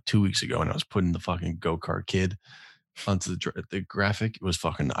ago when I was putting the fucking go-kart kid onto the graphic. It was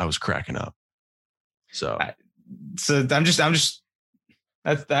I was cracking up. So I'm just.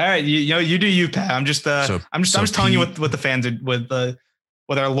 That's all right. You do you, Pat. I'm just telling you what the fans are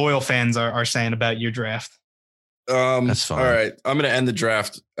what our loyal fans are saying about your draft. That's fine. All right. I'm going to end the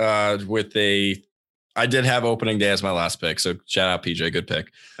draft with I did have opening day as my last pick. So shout out PJ. Good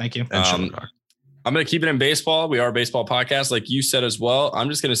pick. Thank you. I'm going to keep it in baseball. We are a baseball podcast, like you said as well. I'm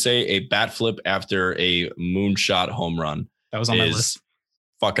just going to say a bat flip after a moonshot home run. That was on my list.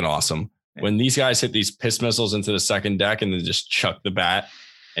 Fucking awesome. Yeah. When these guys hit these piss missiles into the second deck and then just chuck the bat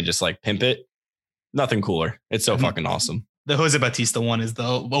and just like pimp it, nothing cooler. It's so fucking awesome. The Jose Bautista one is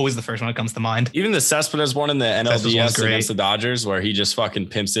always the first one that comes to mind. Even the Cespedes one in the NLDS against the Dodgers, where he just fucking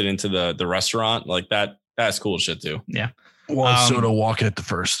pimps it into the restaurant like that. That's cool shit too. Yeah. Juan Soto walking at the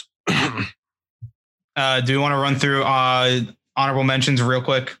first. Do we want to run through honorable mentions real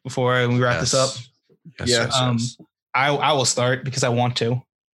quick before we wrap this up? Yes. I will start because I want to.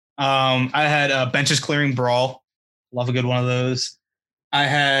 I had Benches Clearing Brawl. Love a good one of those. I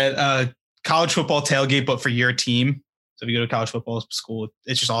had college football tailgate, but for your team. So if you go to college football school,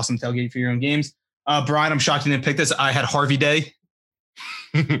 it's just awesome tailgate for your own games. Brian, I'm shocked you didn't pick this. I had Harvey Day.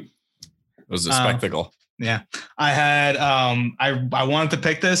 It was a spectacle. Yeah. I had I wanted to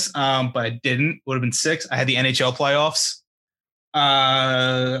pick this, but I didn't. Would have been 6. I had the NHL playoffs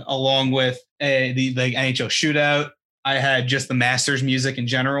along with the NHL shootout. I had just the Masters music in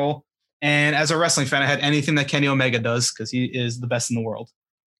general. And as a wrestling fan, I had anything that Kenny Omega does because he is the best in the world.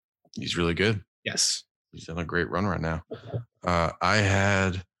 He's really good. Yes. He's on a great run right now. I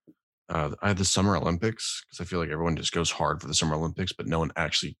had the Summer Olympics because I feel like everyone just goes hard for the Summer Olympics, but no one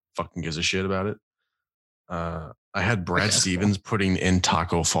actually fucking gives a shit about it. I had Brad Stevens putting in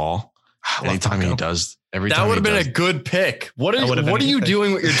Taco Fall. Anytime he does, that would have been a good pick. What are you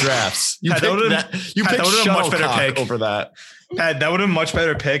doing with your drafts? You picked a much better pick over that. Pat, that would have been a much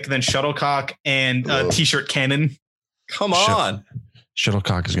better pick than Shuttlecock and T-shirt Cannon. Come on.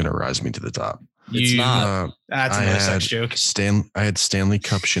 Shuttlecock is going to rise me to the top. It's not. That's another sex joke. I had Stanley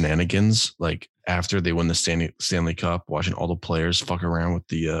Cup shenanigans. Like after they win the Stanley Cup, watching all the players fuck around with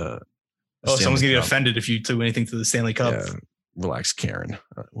the someone's gonna get offended if you do anything to the Stanley Cup. Yeah, relax, Karen.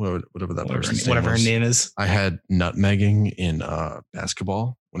 Whatever her name is. I had nutmegging in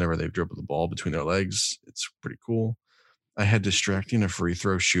basketball. Whenever they dribble the ball between their legs, it's pretty cool. I had distracting a free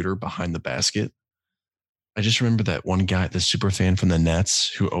throw shooter behind the basket. I just remember that one guy, the super fan from the Nets,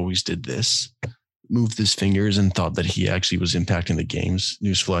 who always did this, moved his fingers and thought that he actually was impacting the games.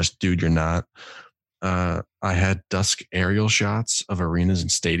 Newsflash, dude, you're not. I had dusk aerial shots of arenas and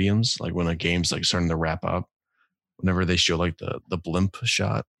stadiums, like when a game's like starting to wrap up. Whenever they show like the blimp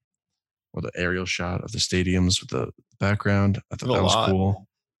shot or the aerial shot of the stadiums with the background, I thought that was cool.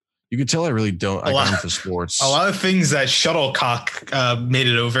 You could tell I really don't. I got into sports. A lot of things that Shuttlecock made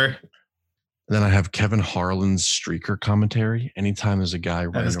it over. Then I have Kevin Harlan's streaker commentary. Anytime there's a guy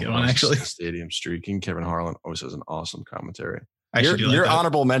running around actually. the stadium streaking, Kevin Harlan always has an awesome commentary. Your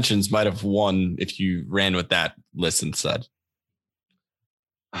honorable mentions might have won if you ran with that list instead.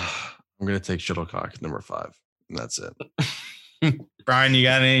 I'm going to take Shuttlecock, number 5, and that's it. Brian, you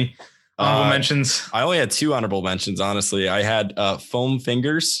got any honorable mentions? I only had 2 honorable mentions, honestly. I had Foam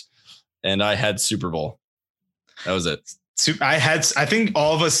Fingers and I had Super Bowl. That was it. I think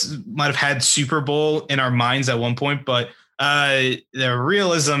all of us might have had Super Bowl in our minds at one point, but the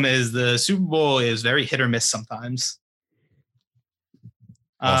realism is the Super Bowl is very hit or miss sometimes.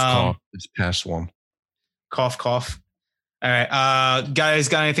 Cough. It's past one. Cough. All right. Guys,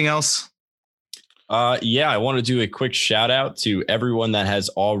 got anything else? Yeah, I want to do a quick shout out to everyone that has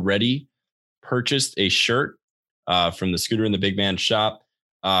already purchased a shirt from the Scooter and the Big Man shop.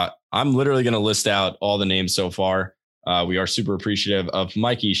 I'm literally going to list out all the names so far. We are super appreciative of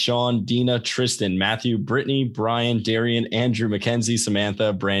Mikey, Sean, Dina, Tristan, Matthew, Brittany, Brian, Darian, Andrew, Mackenzie,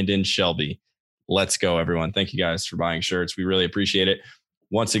 Samantha, Brandon, Shelby. Let's go, everyone. Thank you guys for buying shirts. We really appreciate it.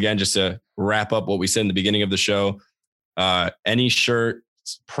 Once again, just to wrap up what we said in the beginning of the show, any shirt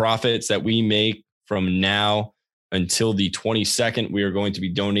profits that we make from now until the 22nd, we are going to be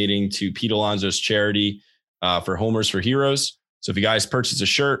donating to Pete Alonso's charity for Homers for Heroes. So if you guys purchase a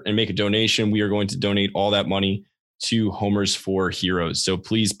shirt and make a donation, we are going to donate all that money to Homers for Heroes. So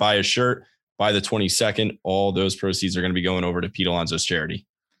please buy a shirt by the 22nd. All those proceeds are going to be going over to Pete Alonso's charity.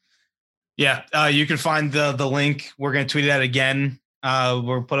 Yeah, you can find the link. We're going to tweet it out again.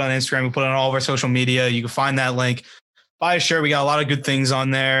 We're put on Instagram. We put it on all of our social media. You can find that link. Buy a shirt. We got a lot of good things on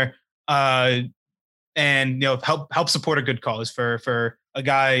there. And help support a good cause for a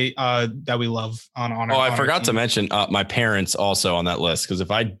guy that we love on our. I forgot to mention my parents also on that list, because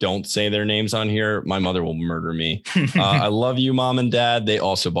if I don't say their names on here, my mother will murder me. I love you, Mom and Dad. They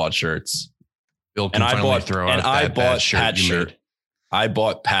also bought shirts. I bought Pat shirt. I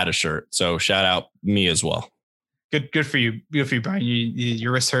bought Pat a shirt. So shout out me as well. Good for you. Good for you, Brian.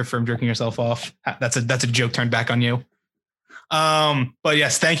 Your wrist hurt from jerking yourself off. That's a joke turned back on you. But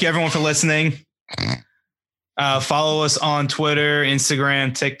yes, thank you everyone for listening. Follow us on Twitter,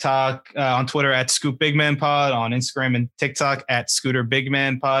 Instagram, TikTok. On Twitter at Scoop Big Man Pod. On Instagram and TikTok at Scooter Big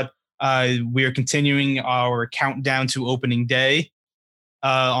Man Pod. We are continuing our countdown to opening day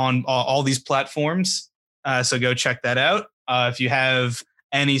on all these platforms. So go check that out. If you have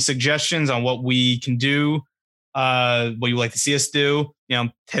any suggestions on what we can do, what you would like to see us do,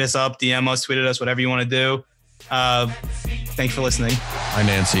 hit us up, DM us, tweet at us, whatever you want to do. Thanks for listening. Hi,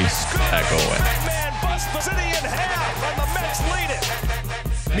 Nancy. Echo away.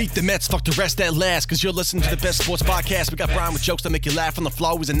 Meet the Mets, fuck the rest that last, cause you're listening to the best sports podcast. We got Brian with jokes that make you laugh on the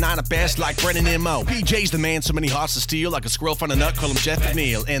floor. He's a 9 at best like Brennan and Mo. PJ's the man, so many hearts to steal, like a squirrel find a nut, call him Jeff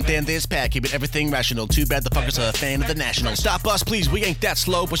McNeil. And then there's Pat, keeping everything rational. Too bad the fuckers are a fan of the Nationals. Stop us, please, we ain't that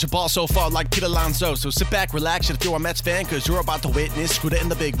slow. Push the ball so far like Pete Alonso. So sit back, relax, and if you're a Mets fan, cause you're about to witness Scooter and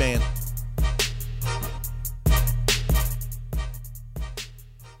the Big Man.